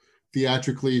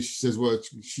theatrically, she says,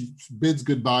 she bids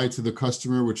goodbye to the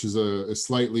customer, which is a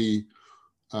slightly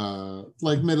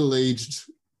like middle-aged,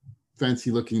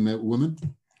 fancy-looking woman.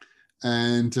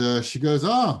 And she goes,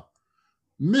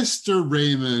 Mr.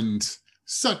 Raymond,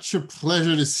 such a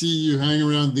pleasure to see you hang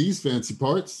around these fancy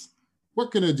parts.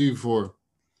 What can I do for?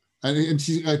 And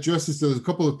she addresses, there's a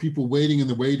couple of people waiting in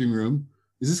the waiting room.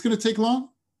 Is this going to take long?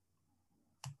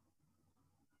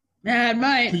 Yeah, it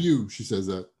might. To you, she says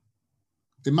that.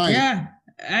 It might. Yeah,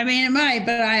 I mean, it might,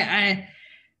 but I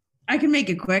can make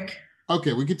it quick.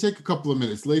 Okay, we could take a couple of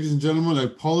minutes. Ladies and gentlemen, I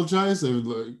apologize. I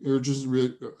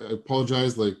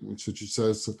apologize, like what she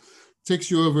says. So,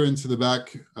 takes you over into the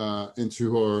back,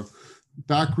 into her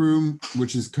back room,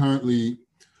 which is currently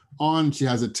on. She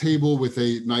has a table with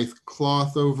a nice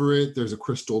cloth over it. There's a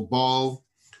crystal ball,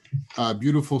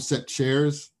 beautiful set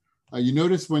chairs. You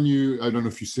notice when I don't know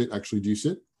if you sit, actually, do you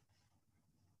sit?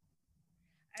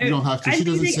 You don't have to. She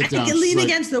doesn't sit down. I can lean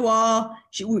against the wall.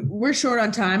 We're short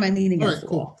on time. I lean against the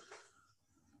wall.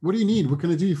 What do you need? What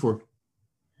can I do you for?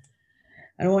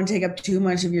 I don't want to take up too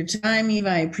much of your time,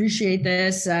 Eva. I appreciate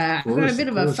this. I've got a bit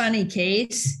of a funny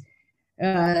case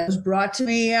that was brought to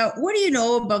me. What do you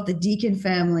know about the Deacon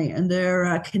family and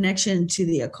their connection to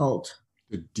the occult?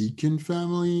 The Deacon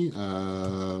family?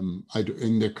 I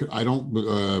don't.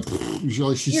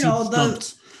 Usually she seems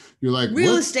stumped. You're like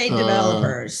real estate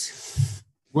developers.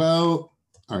 Well,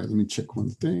 all right. Let me check one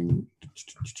thing.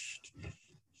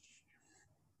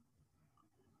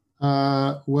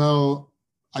 Well,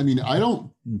 I mean, I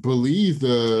don't believe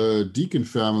the Deacon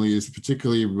family is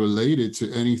particularly related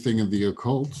to anything of the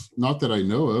occult. Not that I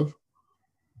know of.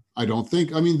 I don't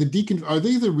think. I mean, the Deacon, are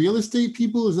they the real estate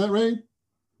people? Is that right?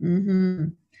 Mm-hmm.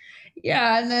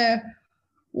 Yeah, and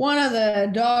one of the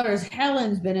daughters,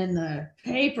 Helen's been in the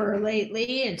paper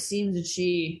lately. It seems that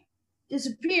she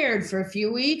disappeared for a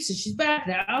few weeks, and she's back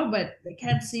now, but they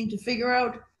can't seem to figure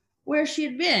out where she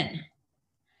had been.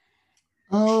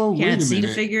 Oh, can't wait a seem minute.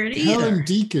 to figure it either. Helen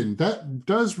Deacon, that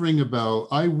does ring a bell.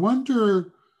 I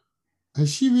wonder,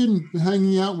 has she been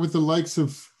hanging out with the likes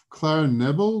of Clara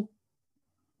Nebel?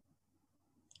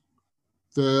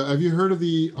 Have you heard of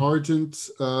the Argent,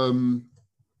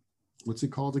 what's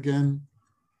it called again?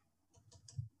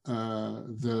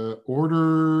 The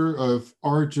Order of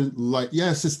Argent Light.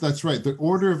 Yes, that's right. The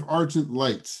Order of Argent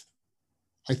Light.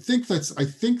 I think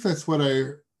that's what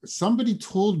somebody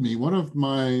told me, one of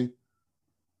my,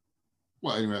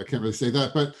 well, anyway, I can't really say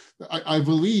that, but I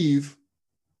believe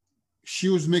she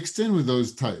was mixed in with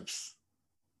those types.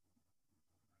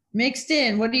 Mixed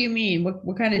in? What do you mean?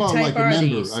 What kind of Well, type like a are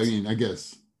member, these? I mean, I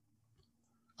guess.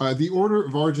 The Order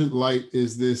of Argent Light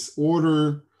is this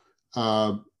order,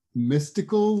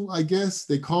 mystical, I guess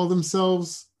they call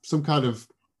themselves, some kind of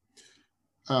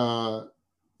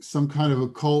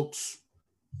occult.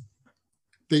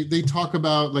 They talk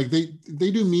about, like,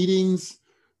 they do meetings.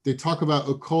 They talk about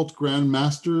occult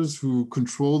grandmasters who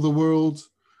control the world.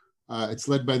 It's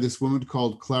led by this woman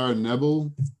called Clara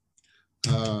Nebel.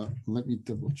 Let me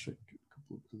double check a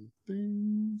couple of other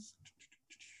things.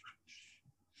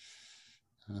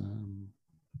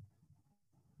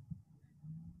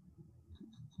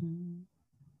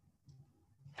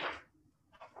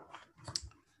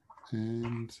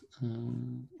 And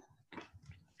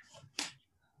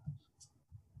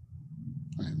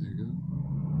right, there you go.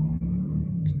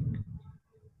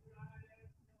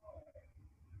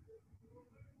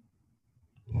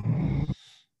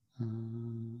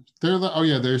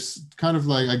 There's kind of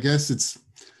like, I guess it's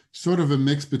sort of a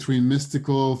mix between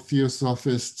mystical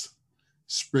theosophists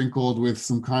sprinkled with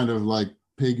some kind of like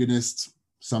paganist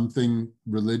something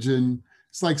religion.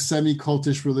 It's like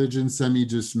semi-cultish religion, semi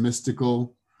just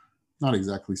mystical, not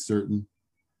exactly certain.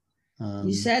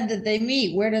 You said that they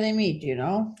meet. Where do they meet? Do you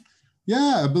know?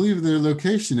 Yeah, I believe their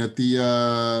location at the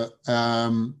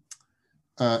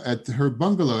at her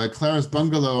bungalow, at Clara's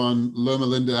bungalow on Loma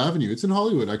Linda Avenue. It's in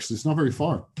Hollywood, actually. It's not very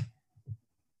far.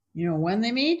 You know when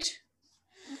they meet?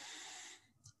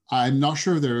 I'm not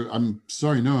sure of their, I'm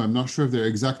sorry, no, I'm not sure of their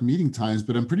exact meeting times,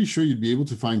 but I'm pretty sure you'd be able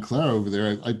to find Clara over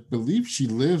there. I believe she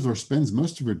lives or spends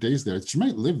most of her days there. She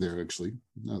might live there, actually,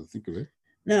 now that I think of it.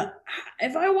 Now,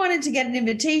 if I wanted to get an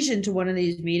invitation to one of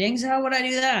these meetings, how would I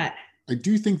do that? I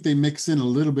do think they mix in a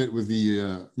little bit with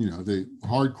the, the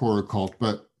hardcore occult,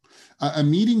 but a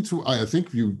meeting to, I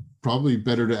think you probably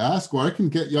better to ask, or I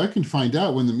can find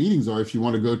out when the meetings are if you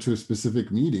want to go to a specific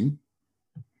meeting.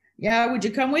 Yeah, would you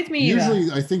come with me? Usually,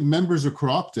 Eva? I think members are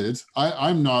co-opted.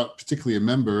 I'm not particularly a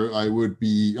member. I would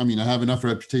be, I have enough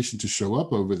reputation to show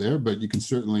up over there, but you can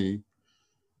certainly,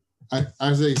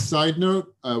 as a side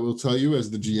note, I will tell you as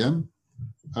the GM,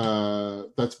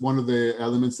 that's one of the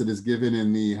elements that is given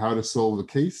in the how to solve a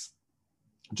case.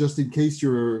 Just in case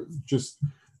you're just,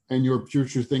 and your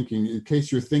future thinking, in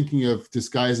case you're thinking of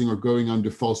disguising or going under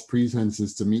false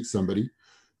pretenses to meet somebody,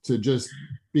 to just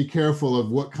be careful of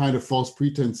what kind of false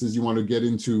pretenses you want to get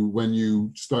into when you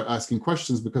start asking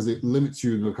questions, because it limits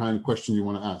you to the kind of question you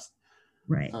want to ask.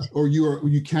 Right. Or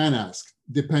you can ask,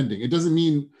 depending. It doesn't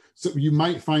mean, so you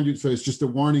might find it, so it's just a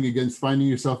warning against finding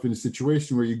yourself in a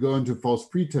situation where you go into false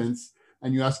pretense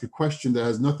and you ask a question that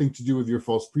has nothing to do with your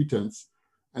false pretense.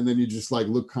 And then you just like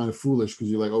look kind of foolish because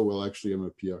you're like, oh, well, actually I'm a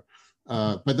PR.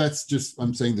 But that's just,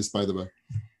 I'm saying this by the way.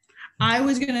 I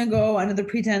was going to go under the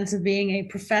pretense of being a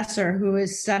professor who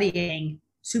is studying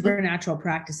supernatural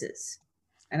practices.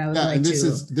 And I would like and this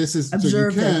is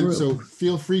observe so you can, group. so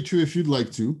feel free to if you'd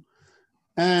like to.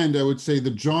 And I would say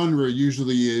the genre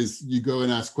usually is you go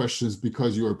and ask questions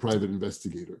because you're a private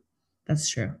investigator. That's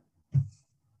true.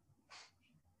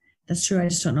 That's true. I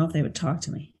just don't know if they would talk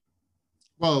to me.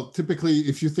 Well, typically,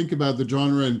 if you think about the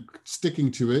genre and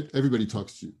sticking to it, everybody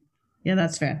talks to you. Yeah,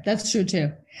 that's fair. That's true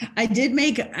too. I did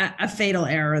make a fatal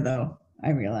error though, I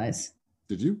realize.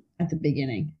 Did you? At the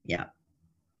beginning. Yeah.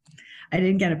 I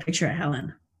didn't get a picture of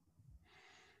Helen.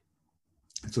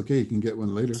 It's okay. You can get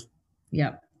one later.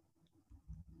 Yep.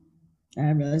 I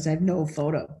realized I have no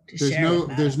photo to share.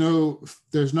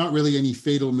 There's not really any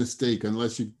fatal mistake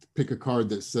unless you pick a card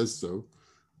that says so.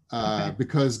 Okay.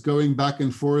 Because going back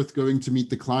and forth, going to meet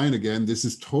the client again, this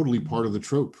is totally part of the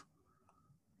trope.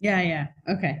 Yeah.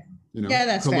 Okay. Yeah,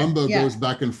 that's Columbo goes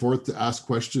back and forth to ask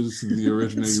questions to the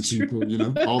originating people,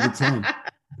 all the time.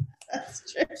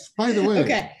 That's true. By the way.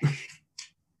 Okay.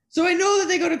 So I know that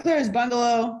they go to Clara's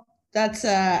bungalow. That's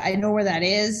I know where that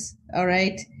is. All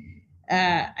right.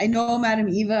 I know, Madam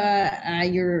Eva,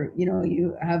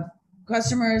 you have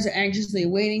customers anxiously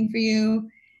waiting for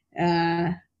you.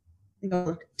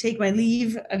 I'll take my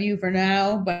leave of you for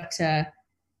now, but I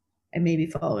may be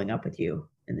following up with you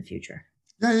in the future.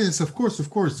 Yeah, yes, of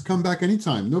course. Come back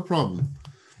anytime, no problem.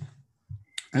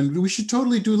 And we should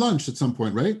totally do lunch at some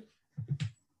point, right?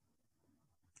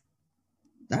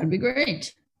 That'd be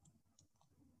great.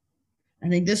 I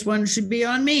think this one should be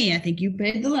on me. I think you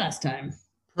paid the last time.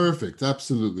 Perfect,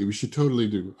 absolutely. We should totally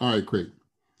do. All right, great.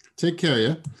 Take care,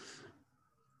 yeah?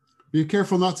 Be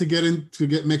careful not to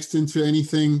get mixed into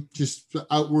anything just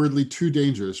outwardly too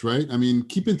dangerous, right?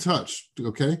 Keep in touch,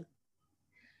 okay?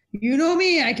 You know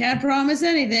me, I can't promise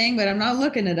anything, but I'm not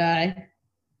looking to die.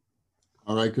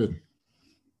 All right, good.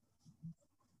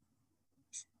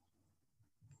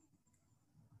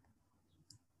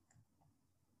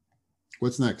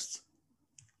 What's next?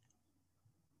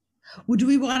 Well, do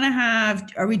we want to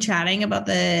are we chatting about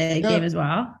the game as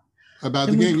well? About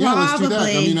the game? Yeah, let's do that.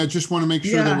 I mean, I just want to make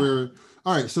sure that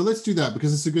all right, so let's do that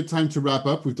because it's a good time to wrap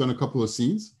up. We've done a couple of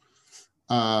scenes,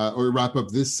 or wrap up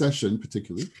this session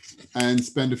particularly, and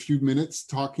spend a few minutes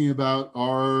talking about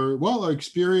our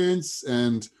experience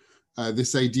and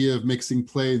this idea of mixing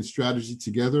play and strategy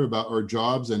together, about our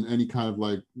jobs and any kind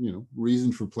of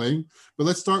reason for playing. But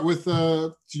let's start with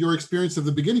your experience of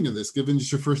the beginning of this, given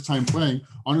it's your first time playing.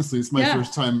 Honestly, it's my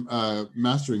first time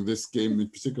mastering this game in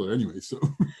particular anyway, so.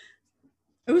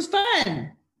 It was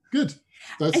fun. Good.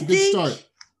 That's a good start.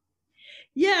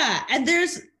 Yeah. And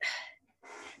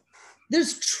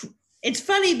it's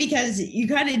funny because you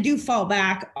kind of do fall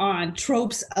back on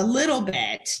tropes a little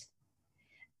bit,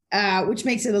 which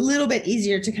makes it a little bit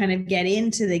easier to kind of get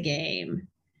into the game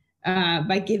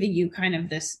by giving you kind of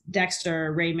this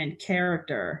Dexter Raymond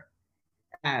character,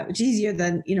 which is easier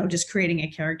than, just creating a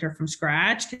character from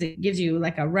scratch because it gives you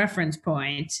like a reference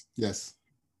point. Yes.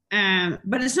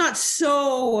 But it's not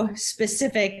so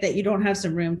specific that you don't have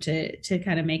some room to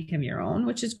kind of make him your own,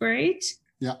 which is great.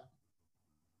 Yeah.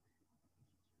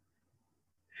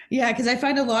 Yeah, because I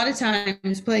find a lot of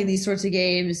times playing these sorts of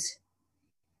games,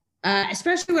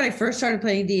 especially when I first started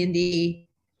playing D&D,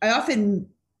 I often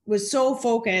was so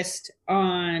focused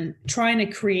on trying to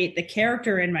create the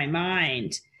character in my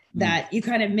mind that you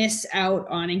kind of miss out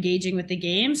on engaging with the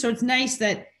game. So it's nice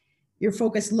that you're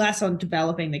focused less on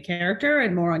developing the character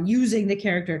and more on using the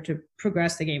character to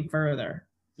progress the game further.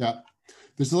 Yeah.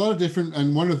 There's a lot of different,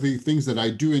 and one of the things that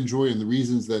I do enjoy and the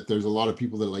reasons that there's a lot of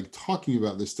people that like talking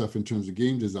about this stuff in terms of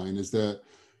game design is that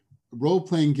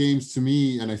role-playing games to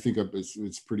me, and I think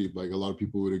it's pretty, like a lot of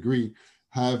people would agree,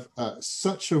 have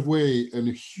such a way and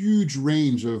a huge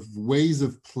range of ways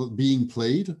of being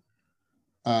played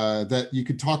that you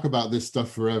could talk about this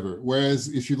stuff forever. Whereas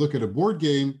if you look at a board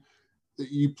game,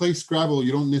 you play Scrabble,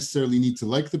 you don't necessarily need to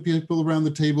like the people around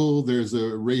the table. There's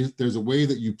a way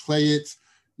that you play it.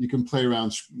 You can play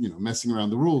around, messing around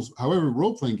the rules. However,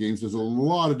 role-playing games, there's a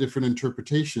lot of different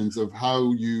interpretations of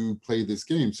how you play this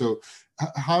game. So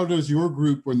how does your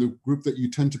group, or the group that you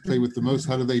tend to play with the most,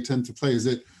 how do they tend to play?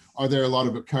 Are there a lot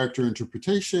of character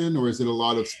interpretation, or is it a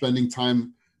lot of spending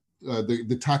time,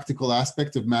 the tactical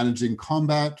aspect of managing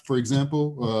combat, for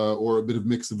example, or a bit of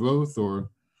mix of both, or?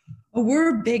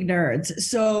 We're big nerds.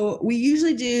 So we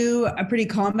usually do a pretty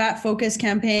combat focused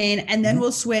campaign, and then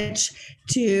we'll switch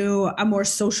to a more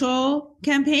social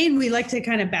campaign. We like to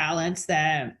kind of balance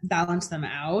them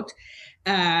out.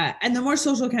 And the more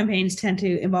social campaigns tend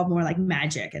to involve more like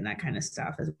magic and that kind of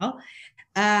stuff as well.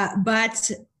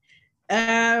 But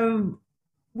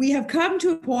we have come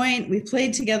to a point, we've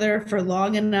played together for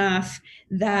long enough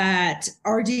that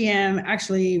our DM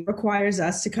actually requires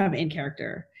us to come in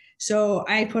character. So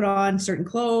I put on certain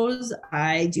clothes.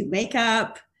 I do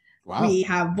makeup. Wow. We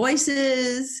have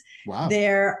voices. Wow.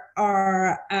 There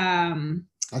are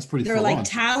that's pretty. There are like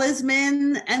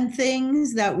talisman and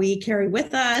things that we carry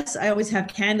with us. I always have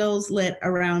candles lit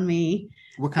around me.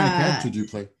 What kind of character do you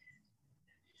play?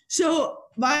 So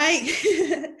my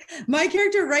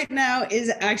character right now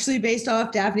is actually based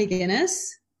off Daphne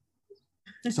Guinness.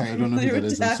 Sorry, I don't know who that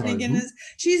is. Daphne Guinness.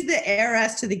 She's the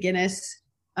heiress to the Guinness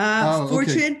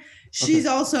fortune. Okay. She's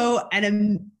also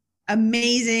an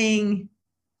amazing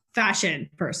fashion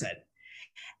person.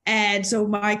 And so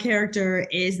my character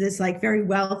is this like very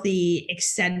wealthy,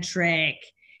 eccentric,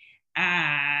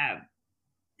 I'm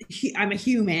a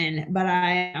human, but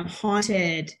I am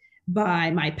haunted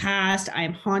by my past.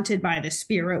 I'm haunted by the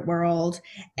spirit world,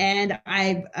 and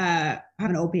I have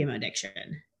an opium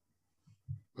addiction.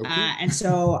 Okay. And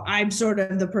so I'm sort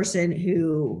of the person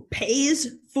who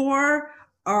pays for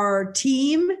our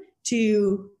team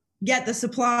to get the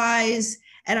supplies,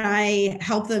 and I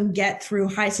help them get through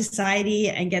high society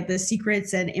and get the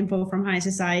secrets and info from high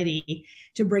society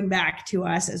to bring back to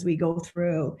us as we go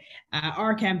through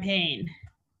our campaign.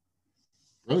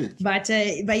 Brilliant. But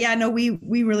yeah, no, we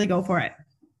really go for it.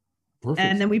 Perfect.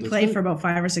 And then we play for about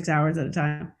 5 or 6 hours at a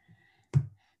time.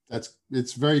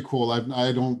 It's very cool.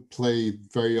 I don't play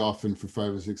very often for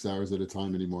 5 or 6 hours at a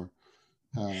time anymore.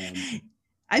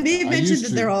 I may have mentioned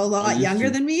that they're all a lot younger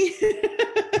than me.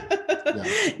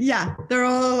 Yeah, they're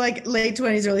all like late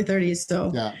 20s, early 30s.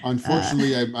 So yeah,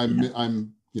 unfortunately,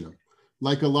 I'm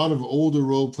like a lot of older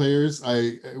role players.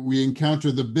 We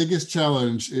encounter the biggest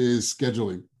challenge is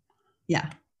scheduling. Yeah,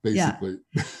 basically.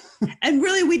 Yeah. And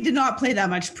really, we did not play that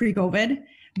much pre-COVID,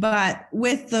 but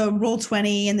with the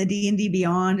Roll20 and the D&D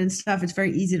Beyond and stuff, it's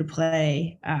very easy to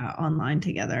play online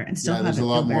together and still have it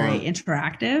feel very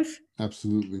interactive.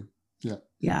 Absolutely. Yeah.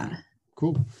 Yeah.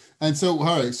 Cool. And so,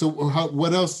 all right. So,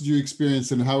 what else did you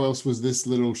experience, and how else was this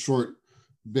little short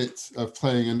bit of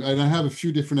playing? And I have a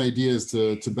few different ideas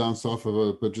to bounce off of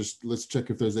it, but just let's check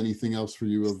if there's anything else for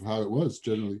you of how it was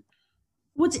generally.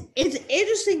 It's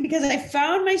interesting because I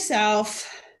found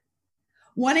myself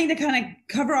wanting to kind of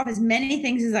cover off as many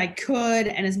things as I could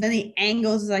and as many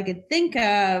angles as I could think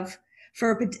of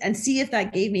and see if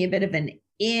that gave me a bit of an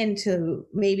into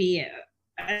maybe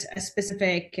a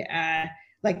specific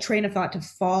like train of thought to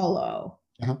follow.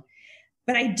 Uh-huh.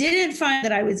 But I didn't find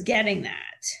that I was getting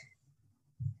that.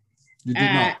 You did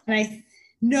not. And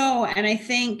I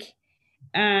think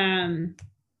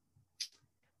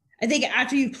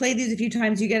after you've played these a few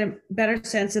times, you get a better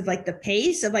sense of like the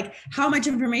pace of like how much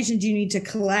information do you need to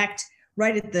collect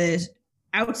right at the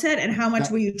outset, and how much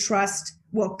will you trust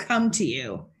will come to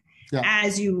you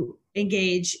as you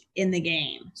engage in the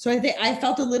game. So I think I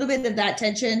felt a little bit of that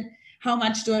tension. How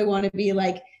much do I want to be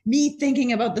like me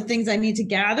thinking about the things I need to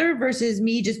gather versus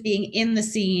me just being in the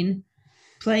scene,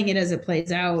 playing it as it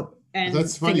plays out. And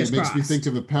that's funny. It makes me think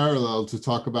of a parallel to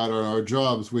talk about on our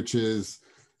jobs, which is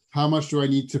how much do I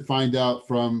need to find out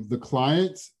from the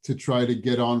client to try to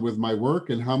get on with my work?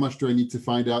 And how much do I need to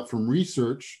find out from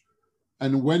research?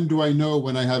 And when do I know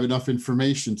when I have enough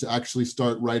information to actually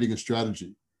start writing a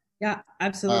strategy? Yeah,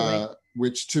 absolutely.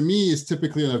 Which to me is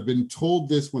typically, and I've been told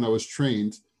this when I was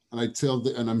trained,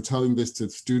 and I'm telling this to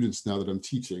students now that I'm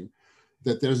teaching,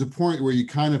 that there's a point where you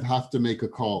kind of have to make a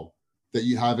call that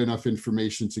you have enough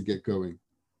information to get going.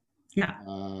 Yeah.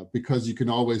 Because you can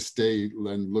always stay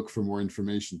and look for more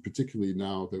information, particularly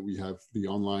now that we have the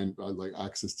online, like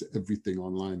access to everything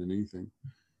online and anything.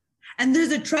 And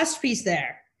there's a trust piece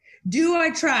there. Do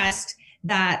I trust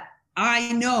that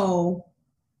I know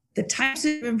the types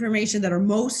of information that are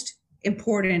most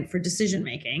important for decision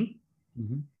making?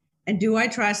 Mm-hmm. And do I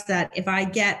trust that if I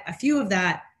get a few of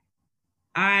that,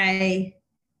 I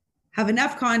have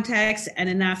enough context and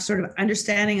enough sort of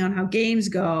understanding on how games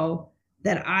go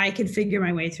that I can figure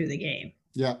my way through the game?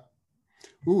 Yeah.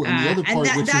 Ooh, and the other part,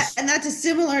 and that's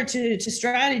similar to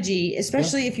strategy,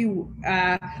 especially if you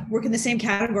work in the same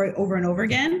category over and over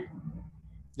again.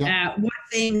 Yeah. What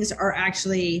things are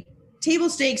actually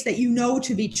table stakes that you know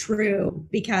to be true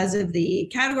because of the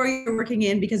category you're working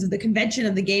in, because of the convention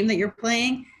of the game that you're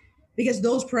playing, because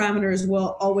those parameters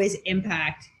will always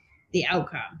impact the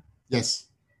outcome. Yes.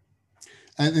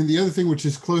 And the other thing, which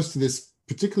is close to this,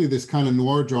 particularly this kind of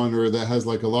noir genre that has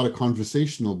like a lot of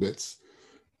conversational bits.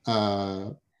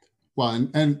 And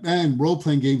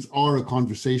role-playing games are a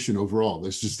conversation overall.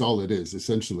 That's just all it is,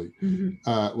 essentially.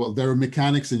 Mm-hmm. There are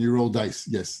mechanics and you roll dice.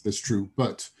 Yes, that's true.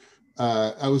 But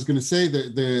I was going to say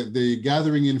that the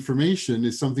gathering information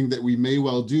is something that we may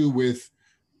well do with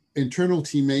internal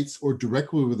teammates or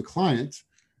directly with the client.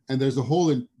 And there is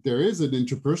an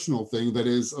interpersonal thing that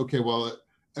is, okay, well,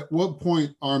 at what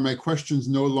point are my questions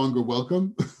no longer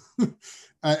welcome?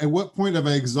 At what point have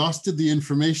I exhausted the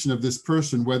information of this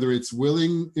person, whether it's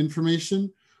willing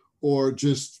information or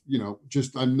just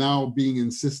I'm now being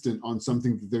insistent on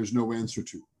something that there's no answer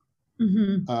to.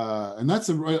 Mm-hmm. And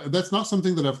that's not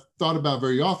something that I've thought about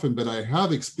very often, but I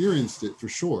have experienced it for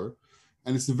sure.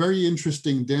 And it's a very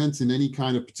interesting dance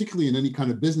particularly in any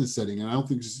kind of business setting. And I don't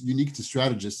think it's unique to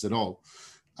strategists at all,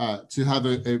 to have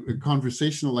a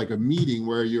conversational, like a meeting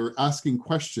where you're asking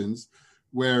questions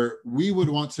where we would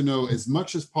want to know as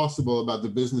much as possible about the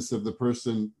business of the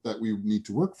person that we need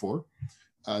to work for,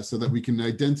 so that we can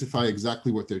identify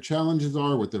exactly what their challenges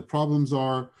are, what their problems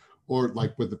are, or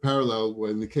like with the parallel,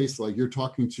 in the case like you're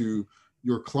talking to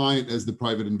your client as the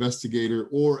private investigator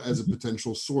or as a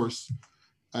potential source.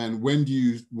 And when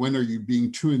are you being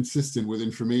too insistent with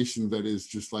information that is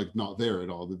just like not there at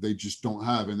all, that they just don't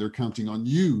have, and they're counting on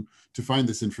you to find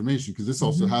this information? Because this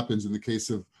also happens in the case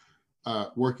of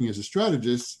working as a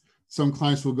strategist. Some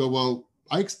clients will go, well,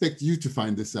 I expect you to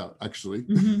find this out, actually.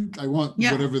 Mm-hmm. I want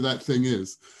whatever that thing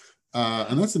is.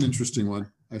 And that's an interesting one,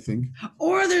 I think.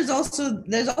 Or there's also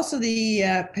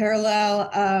the parallel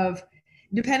of,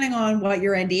 depending on what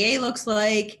your NDA looks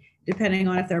like, depending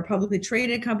on if they're a publicly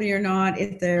traded company or not,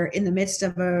 if they're in the midst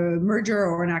of a merger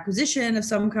or an acquisition of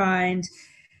some kind,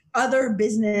 other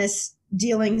business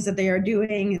dealings that they are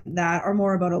doing that are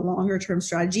more about a longer term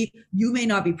strategy, you may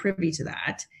not be privy to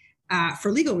that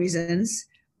for legal reasons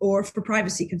or for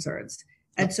privacy concerns.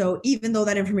 And so even though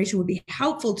that information would be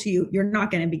helpful to you, you're not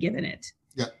going to be given it.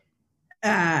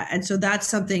 Yeah. And so that's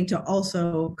something to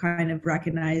also kind of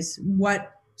recognize.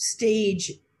 What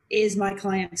stage is my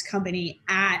client's company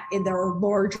at in their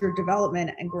larger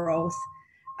development and growth?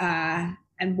 And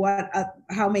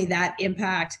how may that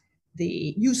impact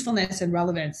the usefulness and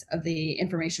relevance of the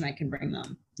information I can bring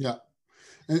them? Yeah.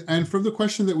 And from the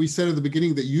question that we said at the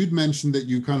beginning, that you'd mentioned that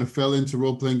you kind of fell into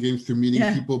role-playing games through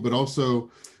meeting people, but also,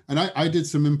 and I did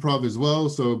some improv as well.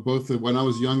 So both when I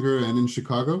was younger and in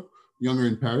Chicago, younger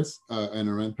in Paris and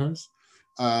around Paris.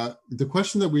 The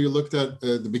question that we looked at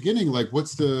the beginning, like what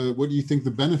do you think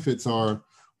the benefits are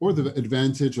or the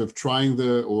advantage of trying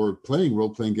or playing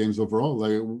role-playing games overall?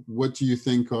 Like, what do you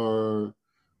think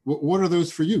what are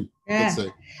those for you, let's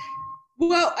say?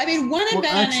 Well, I mean, one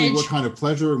advantage. Actually, what kind of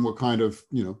pleasure and what kind of,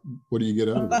 what do you get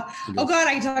out of it? Oh God,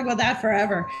 I can talk about that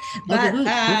forever.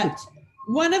 But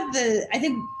one of the, I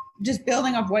think, just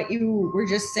building off what you were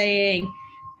just saying,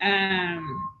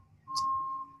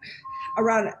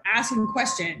 around asking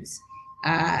questions.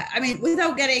 I mean,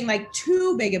 without getting like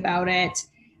too big about it,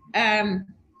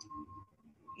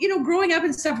 growing up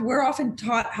and stuff, we're often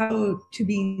taught how to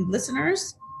be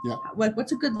listeners. Yeah.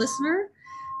 What's a good listener?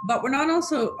 But we're not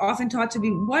also often taught to be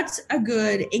what's a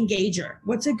good engager,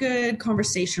 what's a good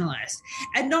conversationalist,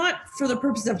 and not for the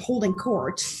purpose of holding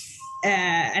court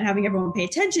and having everyone pay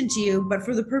attention to you, but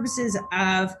for the purposes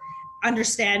of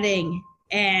understanding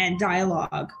and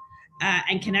dialogue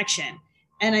and connection.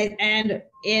 And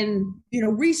in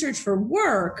research for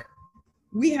work,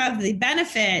 we have the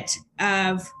benefit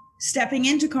of stepping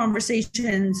into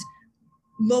conversations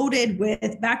loaded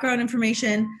with background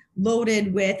information,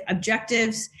 loaded with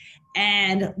objectives,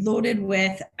 and loaded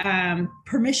with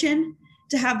permission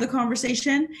to have the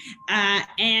conversation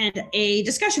and a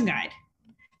discussion guide.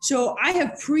 So I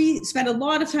have spent a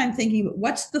lot of time thinking,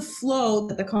 what's the flow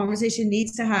that the conversation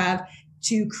needs to have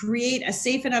to create a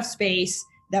safe enough space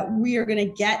that we are going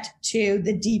to get to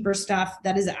the deeper stuff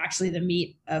that is actually the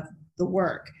meat of the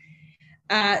work.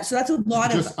 So that's a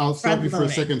lot of. I'll stop you for a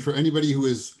second. For anybody who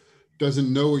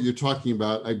doesn't know what you're talking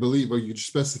about, I believe, or you just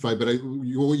specify, but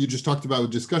what you just talked about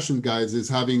with discussion guides is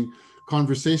having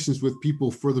conversations with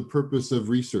people for the purpose of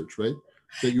research, right?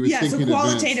 That you were thinking so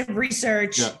qualitative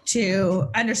research to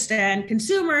understand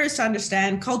consumers, to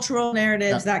understand cultural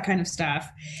narratives, that kind of stuff.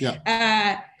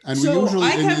 Yeah. And so we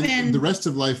usually, in the rest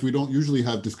of life, we don't usually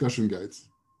have discussion guides.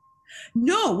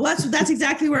 No, well, that's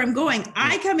exactly where I'm going.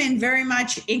 I come in very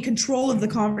much in control of the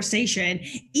conversation,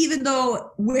 even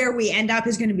though where we end up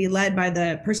is going to be led by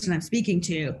the person I'm speaking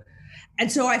to. And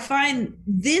so I find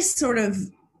this sort of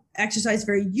exercise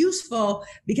very useful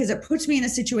because it puts me in a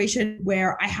situation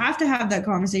where I have to have that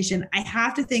conversation. I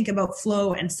have to think about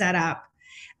flow and setup.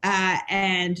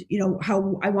 And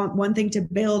how I want one thing to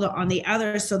build on the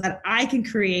other so that I can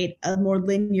create a more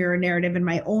linear narrative in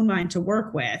my own mind to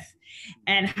work with.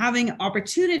 And having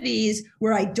opportunities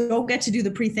where I don't get to do the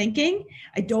pre-thinking,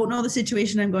 I don't know the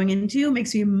situation I'm going into,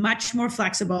 makes me much more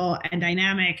flexible and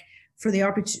dynamic for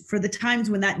the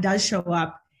times when that does show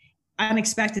up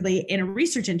unexpectedly in a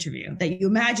research interview that you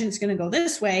imagine it's going to go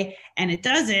this way and it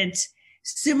doesn't.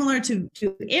 Similar to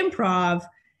improv.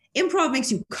 Improv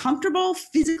makes you comfortable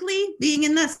physically being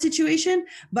in that situation,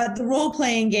 but the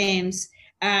role-playing games,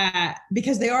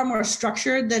 because they are more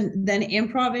structured than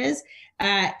improv is,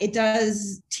 it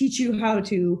does teach you how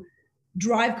to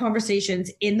drive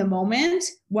conversations in the moment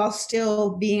while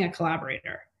still being a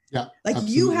collaborator. Yeah, like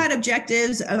absolutely. You had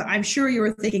objectives. I'm sure you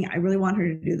were thinking, I really want her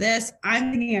to do this.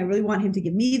 I'm thinking, I really want him to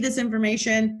give me this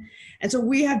information. And so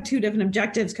we have two different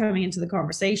objectives coming into the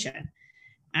conversation.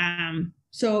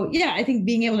 So yeah, I think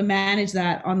being able to manage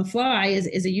that on the fly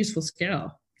is a useful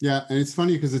skill. Yeah, and it's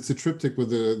funny because it's a triptych with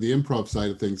the improv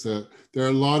side of things. There are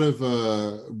a lot of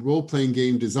role-playing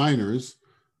game designers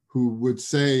who would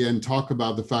say and talk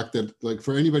about the fact that, like,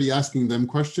 for anybody asking them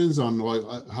questions on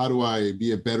how do I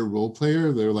be a better role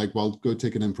player, they're like, well, go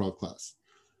take an improv class.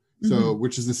 So,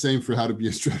 which is the same for how to be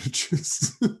a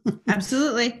strategist.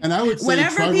 Absolutely. And I would say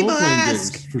whenever people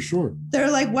ask, games, for sure. They're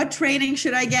like, what training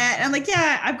should I get? And I'm like,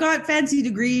 yeah, I've got fancy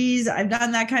degrees. I've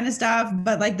done that kind of stuff.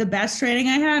 But like the best training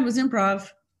I had was improv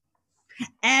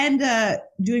and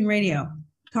doing radio,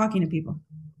 talking to people,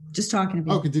 just talking to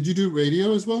people. Okay. Did you do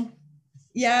radio as well?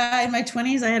 Yeah. In my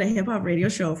 20s, I had a hip hop radio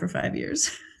show for 5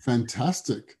 years.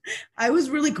 Fantastic. I was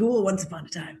really cool once upon a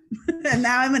time. And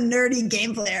now I'm a nerdy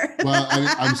game player. Well,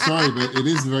 I'm sorry, but it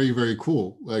is very, very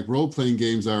cool. Like role-playing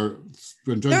games are,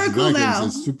 They're cool now.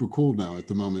 Is super cool now at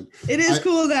the moment. It is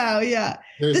cool now, yeah.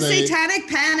 The satanic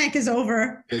panic is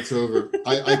over. It's over.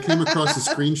 I came across a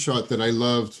screenshot that I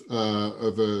loved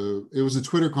it was a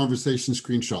Twitter conversation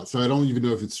screenshot. So I don't even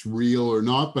know if it's real or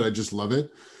not, but I just love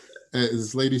it.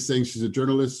 This lady saying she's a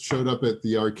journalist, showed up at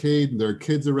the arcade, and there are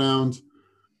kids around.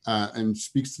 And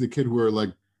speaks to the kid who are like,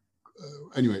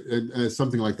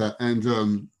 something like that.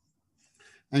 And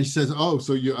she says, oh,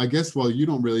 so I guess, well, you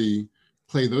don't really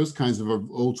play those kinds of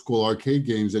old school arcade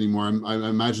games anymore. I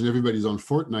imagine everybody's on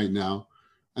Fortnite now.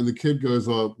 And the kid goes,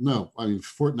 well, no, I mean,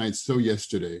 Fortnite's so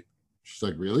yesterday. She's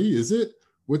like, really? Is it?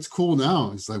 What's cool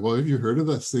now? He's like, well, have you heard of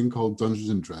this thing called Dungeons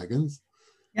and Dragons?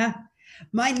 Yeah.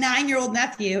 My 9-year-old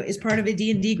nephew is part of a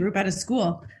D&D group at a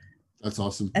school. That's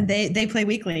awesome. And they play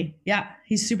weekly. Yeah.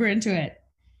 He's super into it.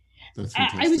 That's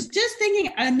fantastic. I was just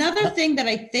thinking another thing that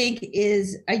I think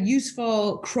is a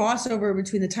useful crossover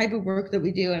between the type of work that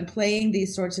we do and playing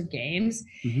these sorts of games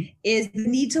is the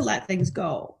need to let things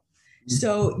go.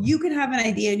 So you can have an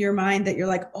idea in your mind that you're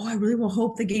like, oh, I really will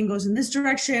hope the game goes in this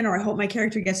direction, or I hope my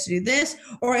character gets to do this,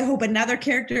 or I hope another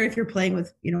character, if you're playing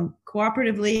with,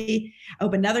 cooperatively, I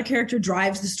hope another character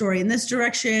drives the story in this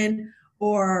direction,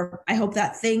 or I hope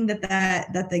that thing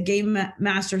that the game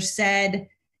master said,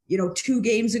 2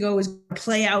 games ago is going to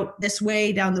play out this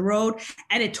way down the road,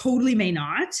 and it totally may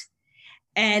not.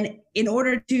 And in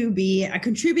order to be a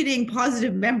contributing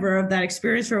positive member of that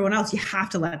experience for everyone else, you have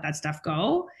to let that stuff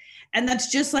go. And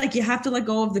that's just like you have to let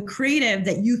go of the creative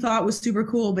that you thought was super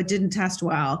cool but didn't test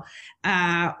well,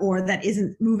 or that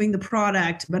isn't moving the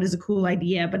product but is a cool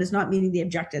idea but is not meeting the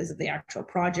objectives of the actual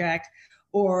project,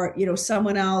 or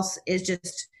someone else is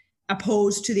just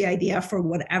opposed to the idea for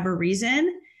whatever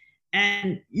reason.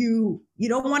 And you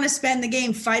don't want to spend the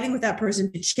game fighting with that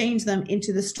person to change them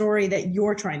into the story that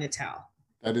you're trying to tell.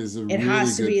 That is a It really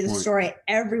has to good be the point. story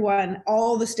everyone,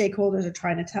 all the stakeholders are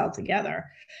trying to tell together.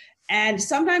 And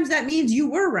sometimes that means you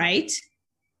were right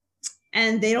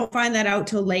and they don't find that out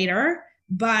till later.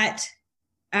 But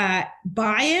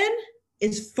buy-in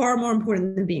is far more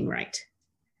important than being right,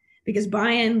 because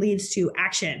buy-in leads to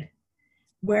action,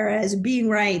 whereas being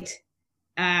right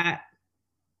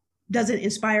doesn't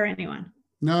inspire anyone.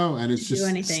 No, and it's just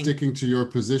sticking to your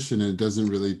position, and it doesn't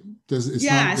really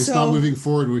it's not moving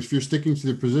forward. If you're sticking to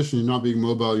the position, you're not being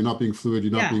mobile, you're not being fluid,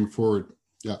 you're not being forward.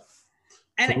 Yeah.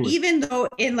 And totally. Even though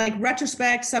in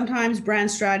retrospect, sometimes brand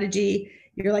strategy,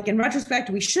 you're like, in retrospect,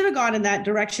 we should have gone in that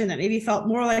direction that maybe felt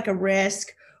more like a risk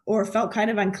or felt kind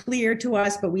of unclear to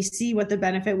us, but we see what the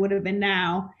benefit would have been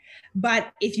now.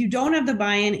 But if you don't have the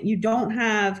buy-in, you don't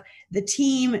have the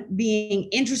team being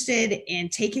interested in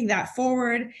taking that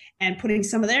forward and putting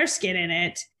some of their skin in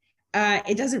it,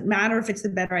 it doesn't matter if it's the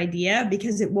better idea,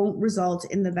 because it won't result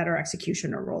in the better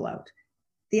execution or rollout.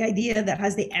 The idea that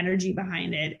has the energy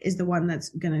behind it is the one that's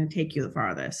going to take you the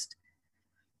farthest.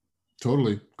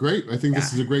 Totally. Great. I think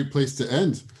this is a great place to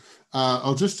end.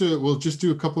 We'll just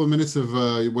do a couple of minutes of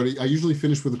what I usually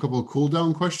finish with a couple of cool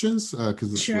down questions,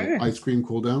 because it's like ice cream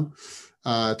cool down.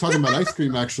 Talking about ice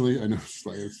cream, actually, I know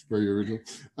it's very original.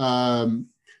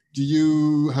 Do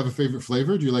you have a favorite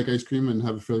flavor? Do you like ice cream and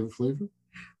have a favorite flavor?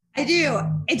 I do.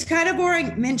 It's kind of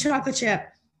boring. Mint chocolate chip.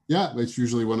 Yeah, it's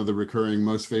usually one of the recurring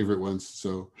most favorite ones.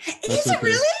 So is it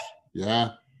really?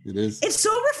 Yeah, it is. It's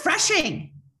so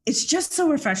refreshing. It's just so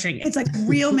refreshing. It's like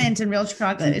real mint and real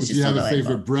chocolate. It's do you have a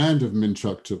favorite brand of mint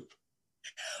chocolate chip?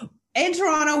 In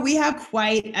Toronto, we have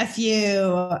quite a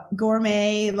few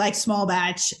gourmet, like small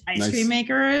batch ice cream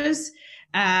makers.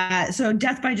 So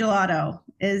Death by Gelato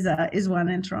is one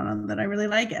in Toronto that I really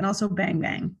like, and also Bang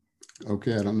Bang.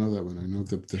 Okay, I don't know that one. I know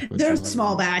they're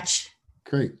small batch.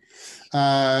 Great.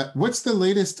 What's the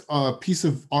latest piece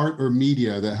of art or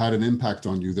media that had an impact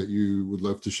on you that you would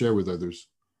love to share with others?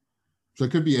 So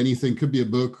it could be anything, could be a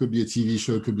book, could be a TV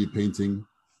show, could be a painting.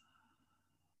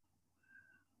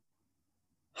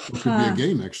 It could be a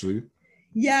game, actually.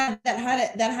 Yeah, that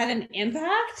had an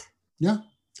impact. Yeah.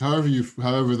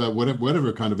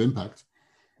 Whatever kind of impact.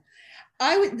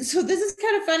 So this is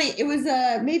kind of funny. It was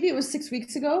maybe it was 6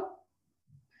 weeks ago.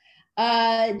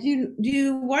 Do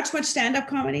you watch much stand-up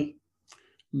comedy?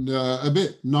 A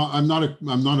bit. I'm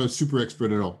not a super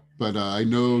expert at all, but I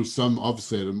know some.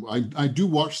 Obviously, I do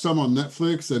watch some on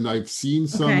Netflix, and I've seen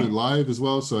some live as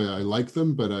well. So I like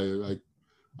them, but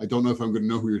I don't know if I'm going to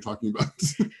know who you're talking about.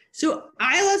 So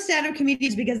I love stand-up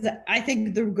comedians because I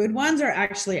think the good ones are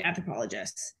actually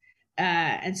anthropologists.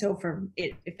 And so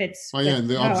if it's and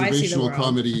the observational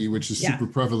comedy, which is super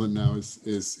prevalent now,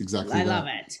 is exactly I that. love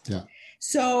it. Yeah.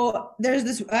 So there's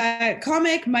this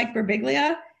comic, Mike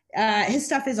Birbiglia. His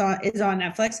stuff is on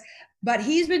Netflix, but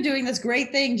he's been doing this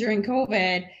great thing during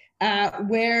COVID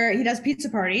where he does pizza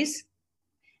parties,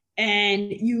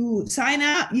 and you sign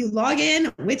up, you log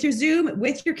in with your Zoom,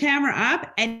 with your camera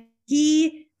up, and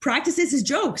he practices his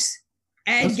jokes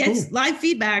and gets live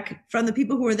feedback from the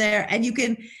people who are there. And you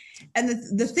can, and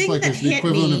the thing that hit me, the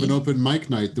equivalent of an open mic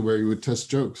night where you would test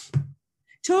jokes.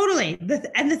 Totally.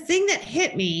 And the thing that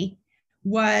hit me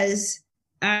was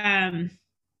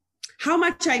how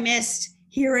much I missed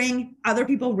hearing other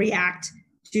people react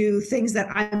to things that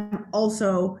I'm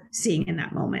also seeing in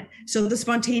that moment. So the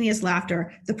spontaneous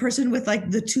laughter, the person with like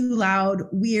the too loud,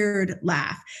 weird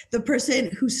laugh, the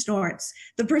person who snorts,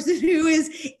 the person who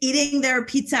is eating their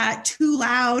pizza too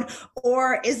loud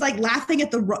or is like laughing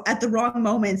at the wrong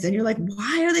moments. And you're like,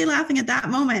 why are they laughing at that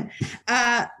moment?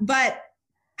 But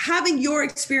having your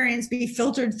experience be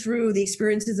filtered through the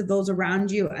experiences of those around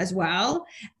you as well,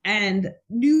 and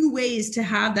new ways to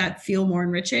have that feel more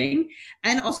enriching.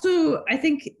 And also, I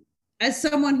think as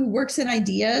someone who works in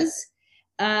ideas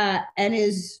and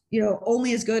is,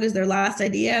 only as good as their last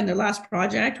idea and their last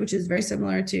project, which is very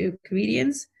similar to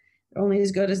comedians, they're only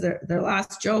as good as their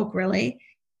last joke, really.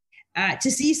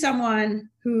 To see someone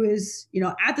who is,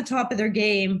 at the top of their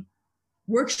game,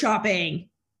 workshopping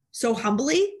so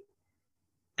humbly,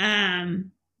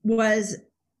 was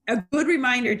a good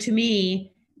reminder to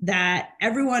me that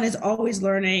everyone is always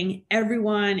learning.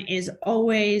 Everyone is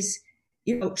always,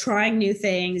 trying new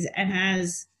things and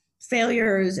has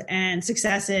failures and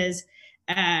successes.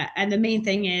 And the main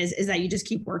thing is that you just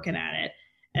keep working at it.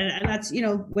 And that's,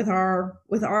 with our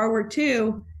work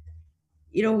too,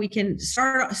 we can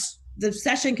start, the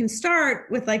session can start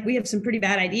with like, we have some pretty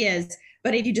bad ideas,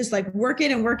 but if you just like work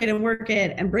it and work it and work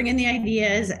it and bring in the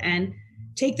ideas and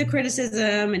take the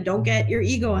criticism and don't get your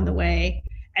ego in the way,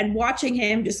 and watching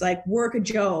him just like work a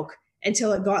joke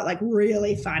until it got like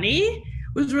really funny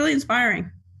was really inspiring.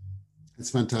 It's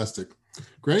fantastic.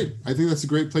 Great. I think that's a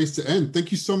great place to end.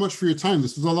 Thank you so much for your time.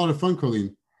 This was a lot of fun,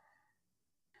 Colleen.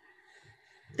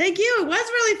 Thank you. It was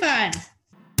really fun.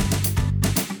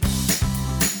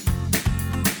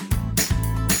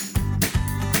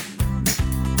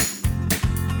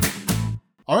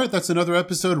 All right, that's another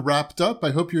episode wrapped up.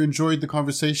 I hope you enjoyed the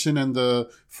conversation and the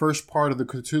first part of the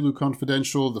Cthulhu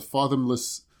Confidential, the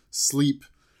Fathomless Sleep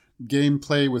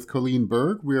gameplay with Colleen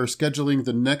Berg. We are scheduling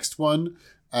the next one,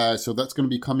 so that's going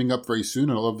to be coming up very soon,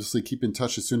 and I'll obviously keep in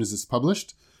touch as soon as it's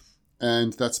published.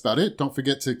 And that's about it. Don't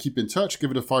forget to keep in touch,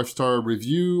 give it a 5-star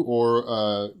review,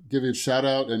 or give it a shout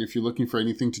out. And if you're looking for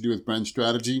anything to do with brand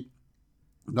strategy,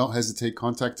 don't hesitate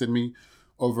contacting me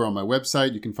over on my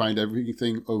website. You can find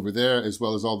everything over there, as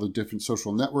well as all the different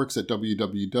social networks at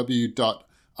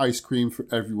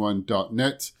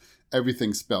www.icecreamforeveryone.net.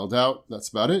 Everything spelled out. That's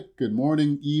about it. Good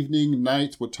morning, evening,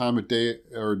 night, what time of day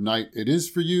or night it is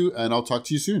for you, and I'll talk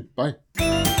to you soon. Bye.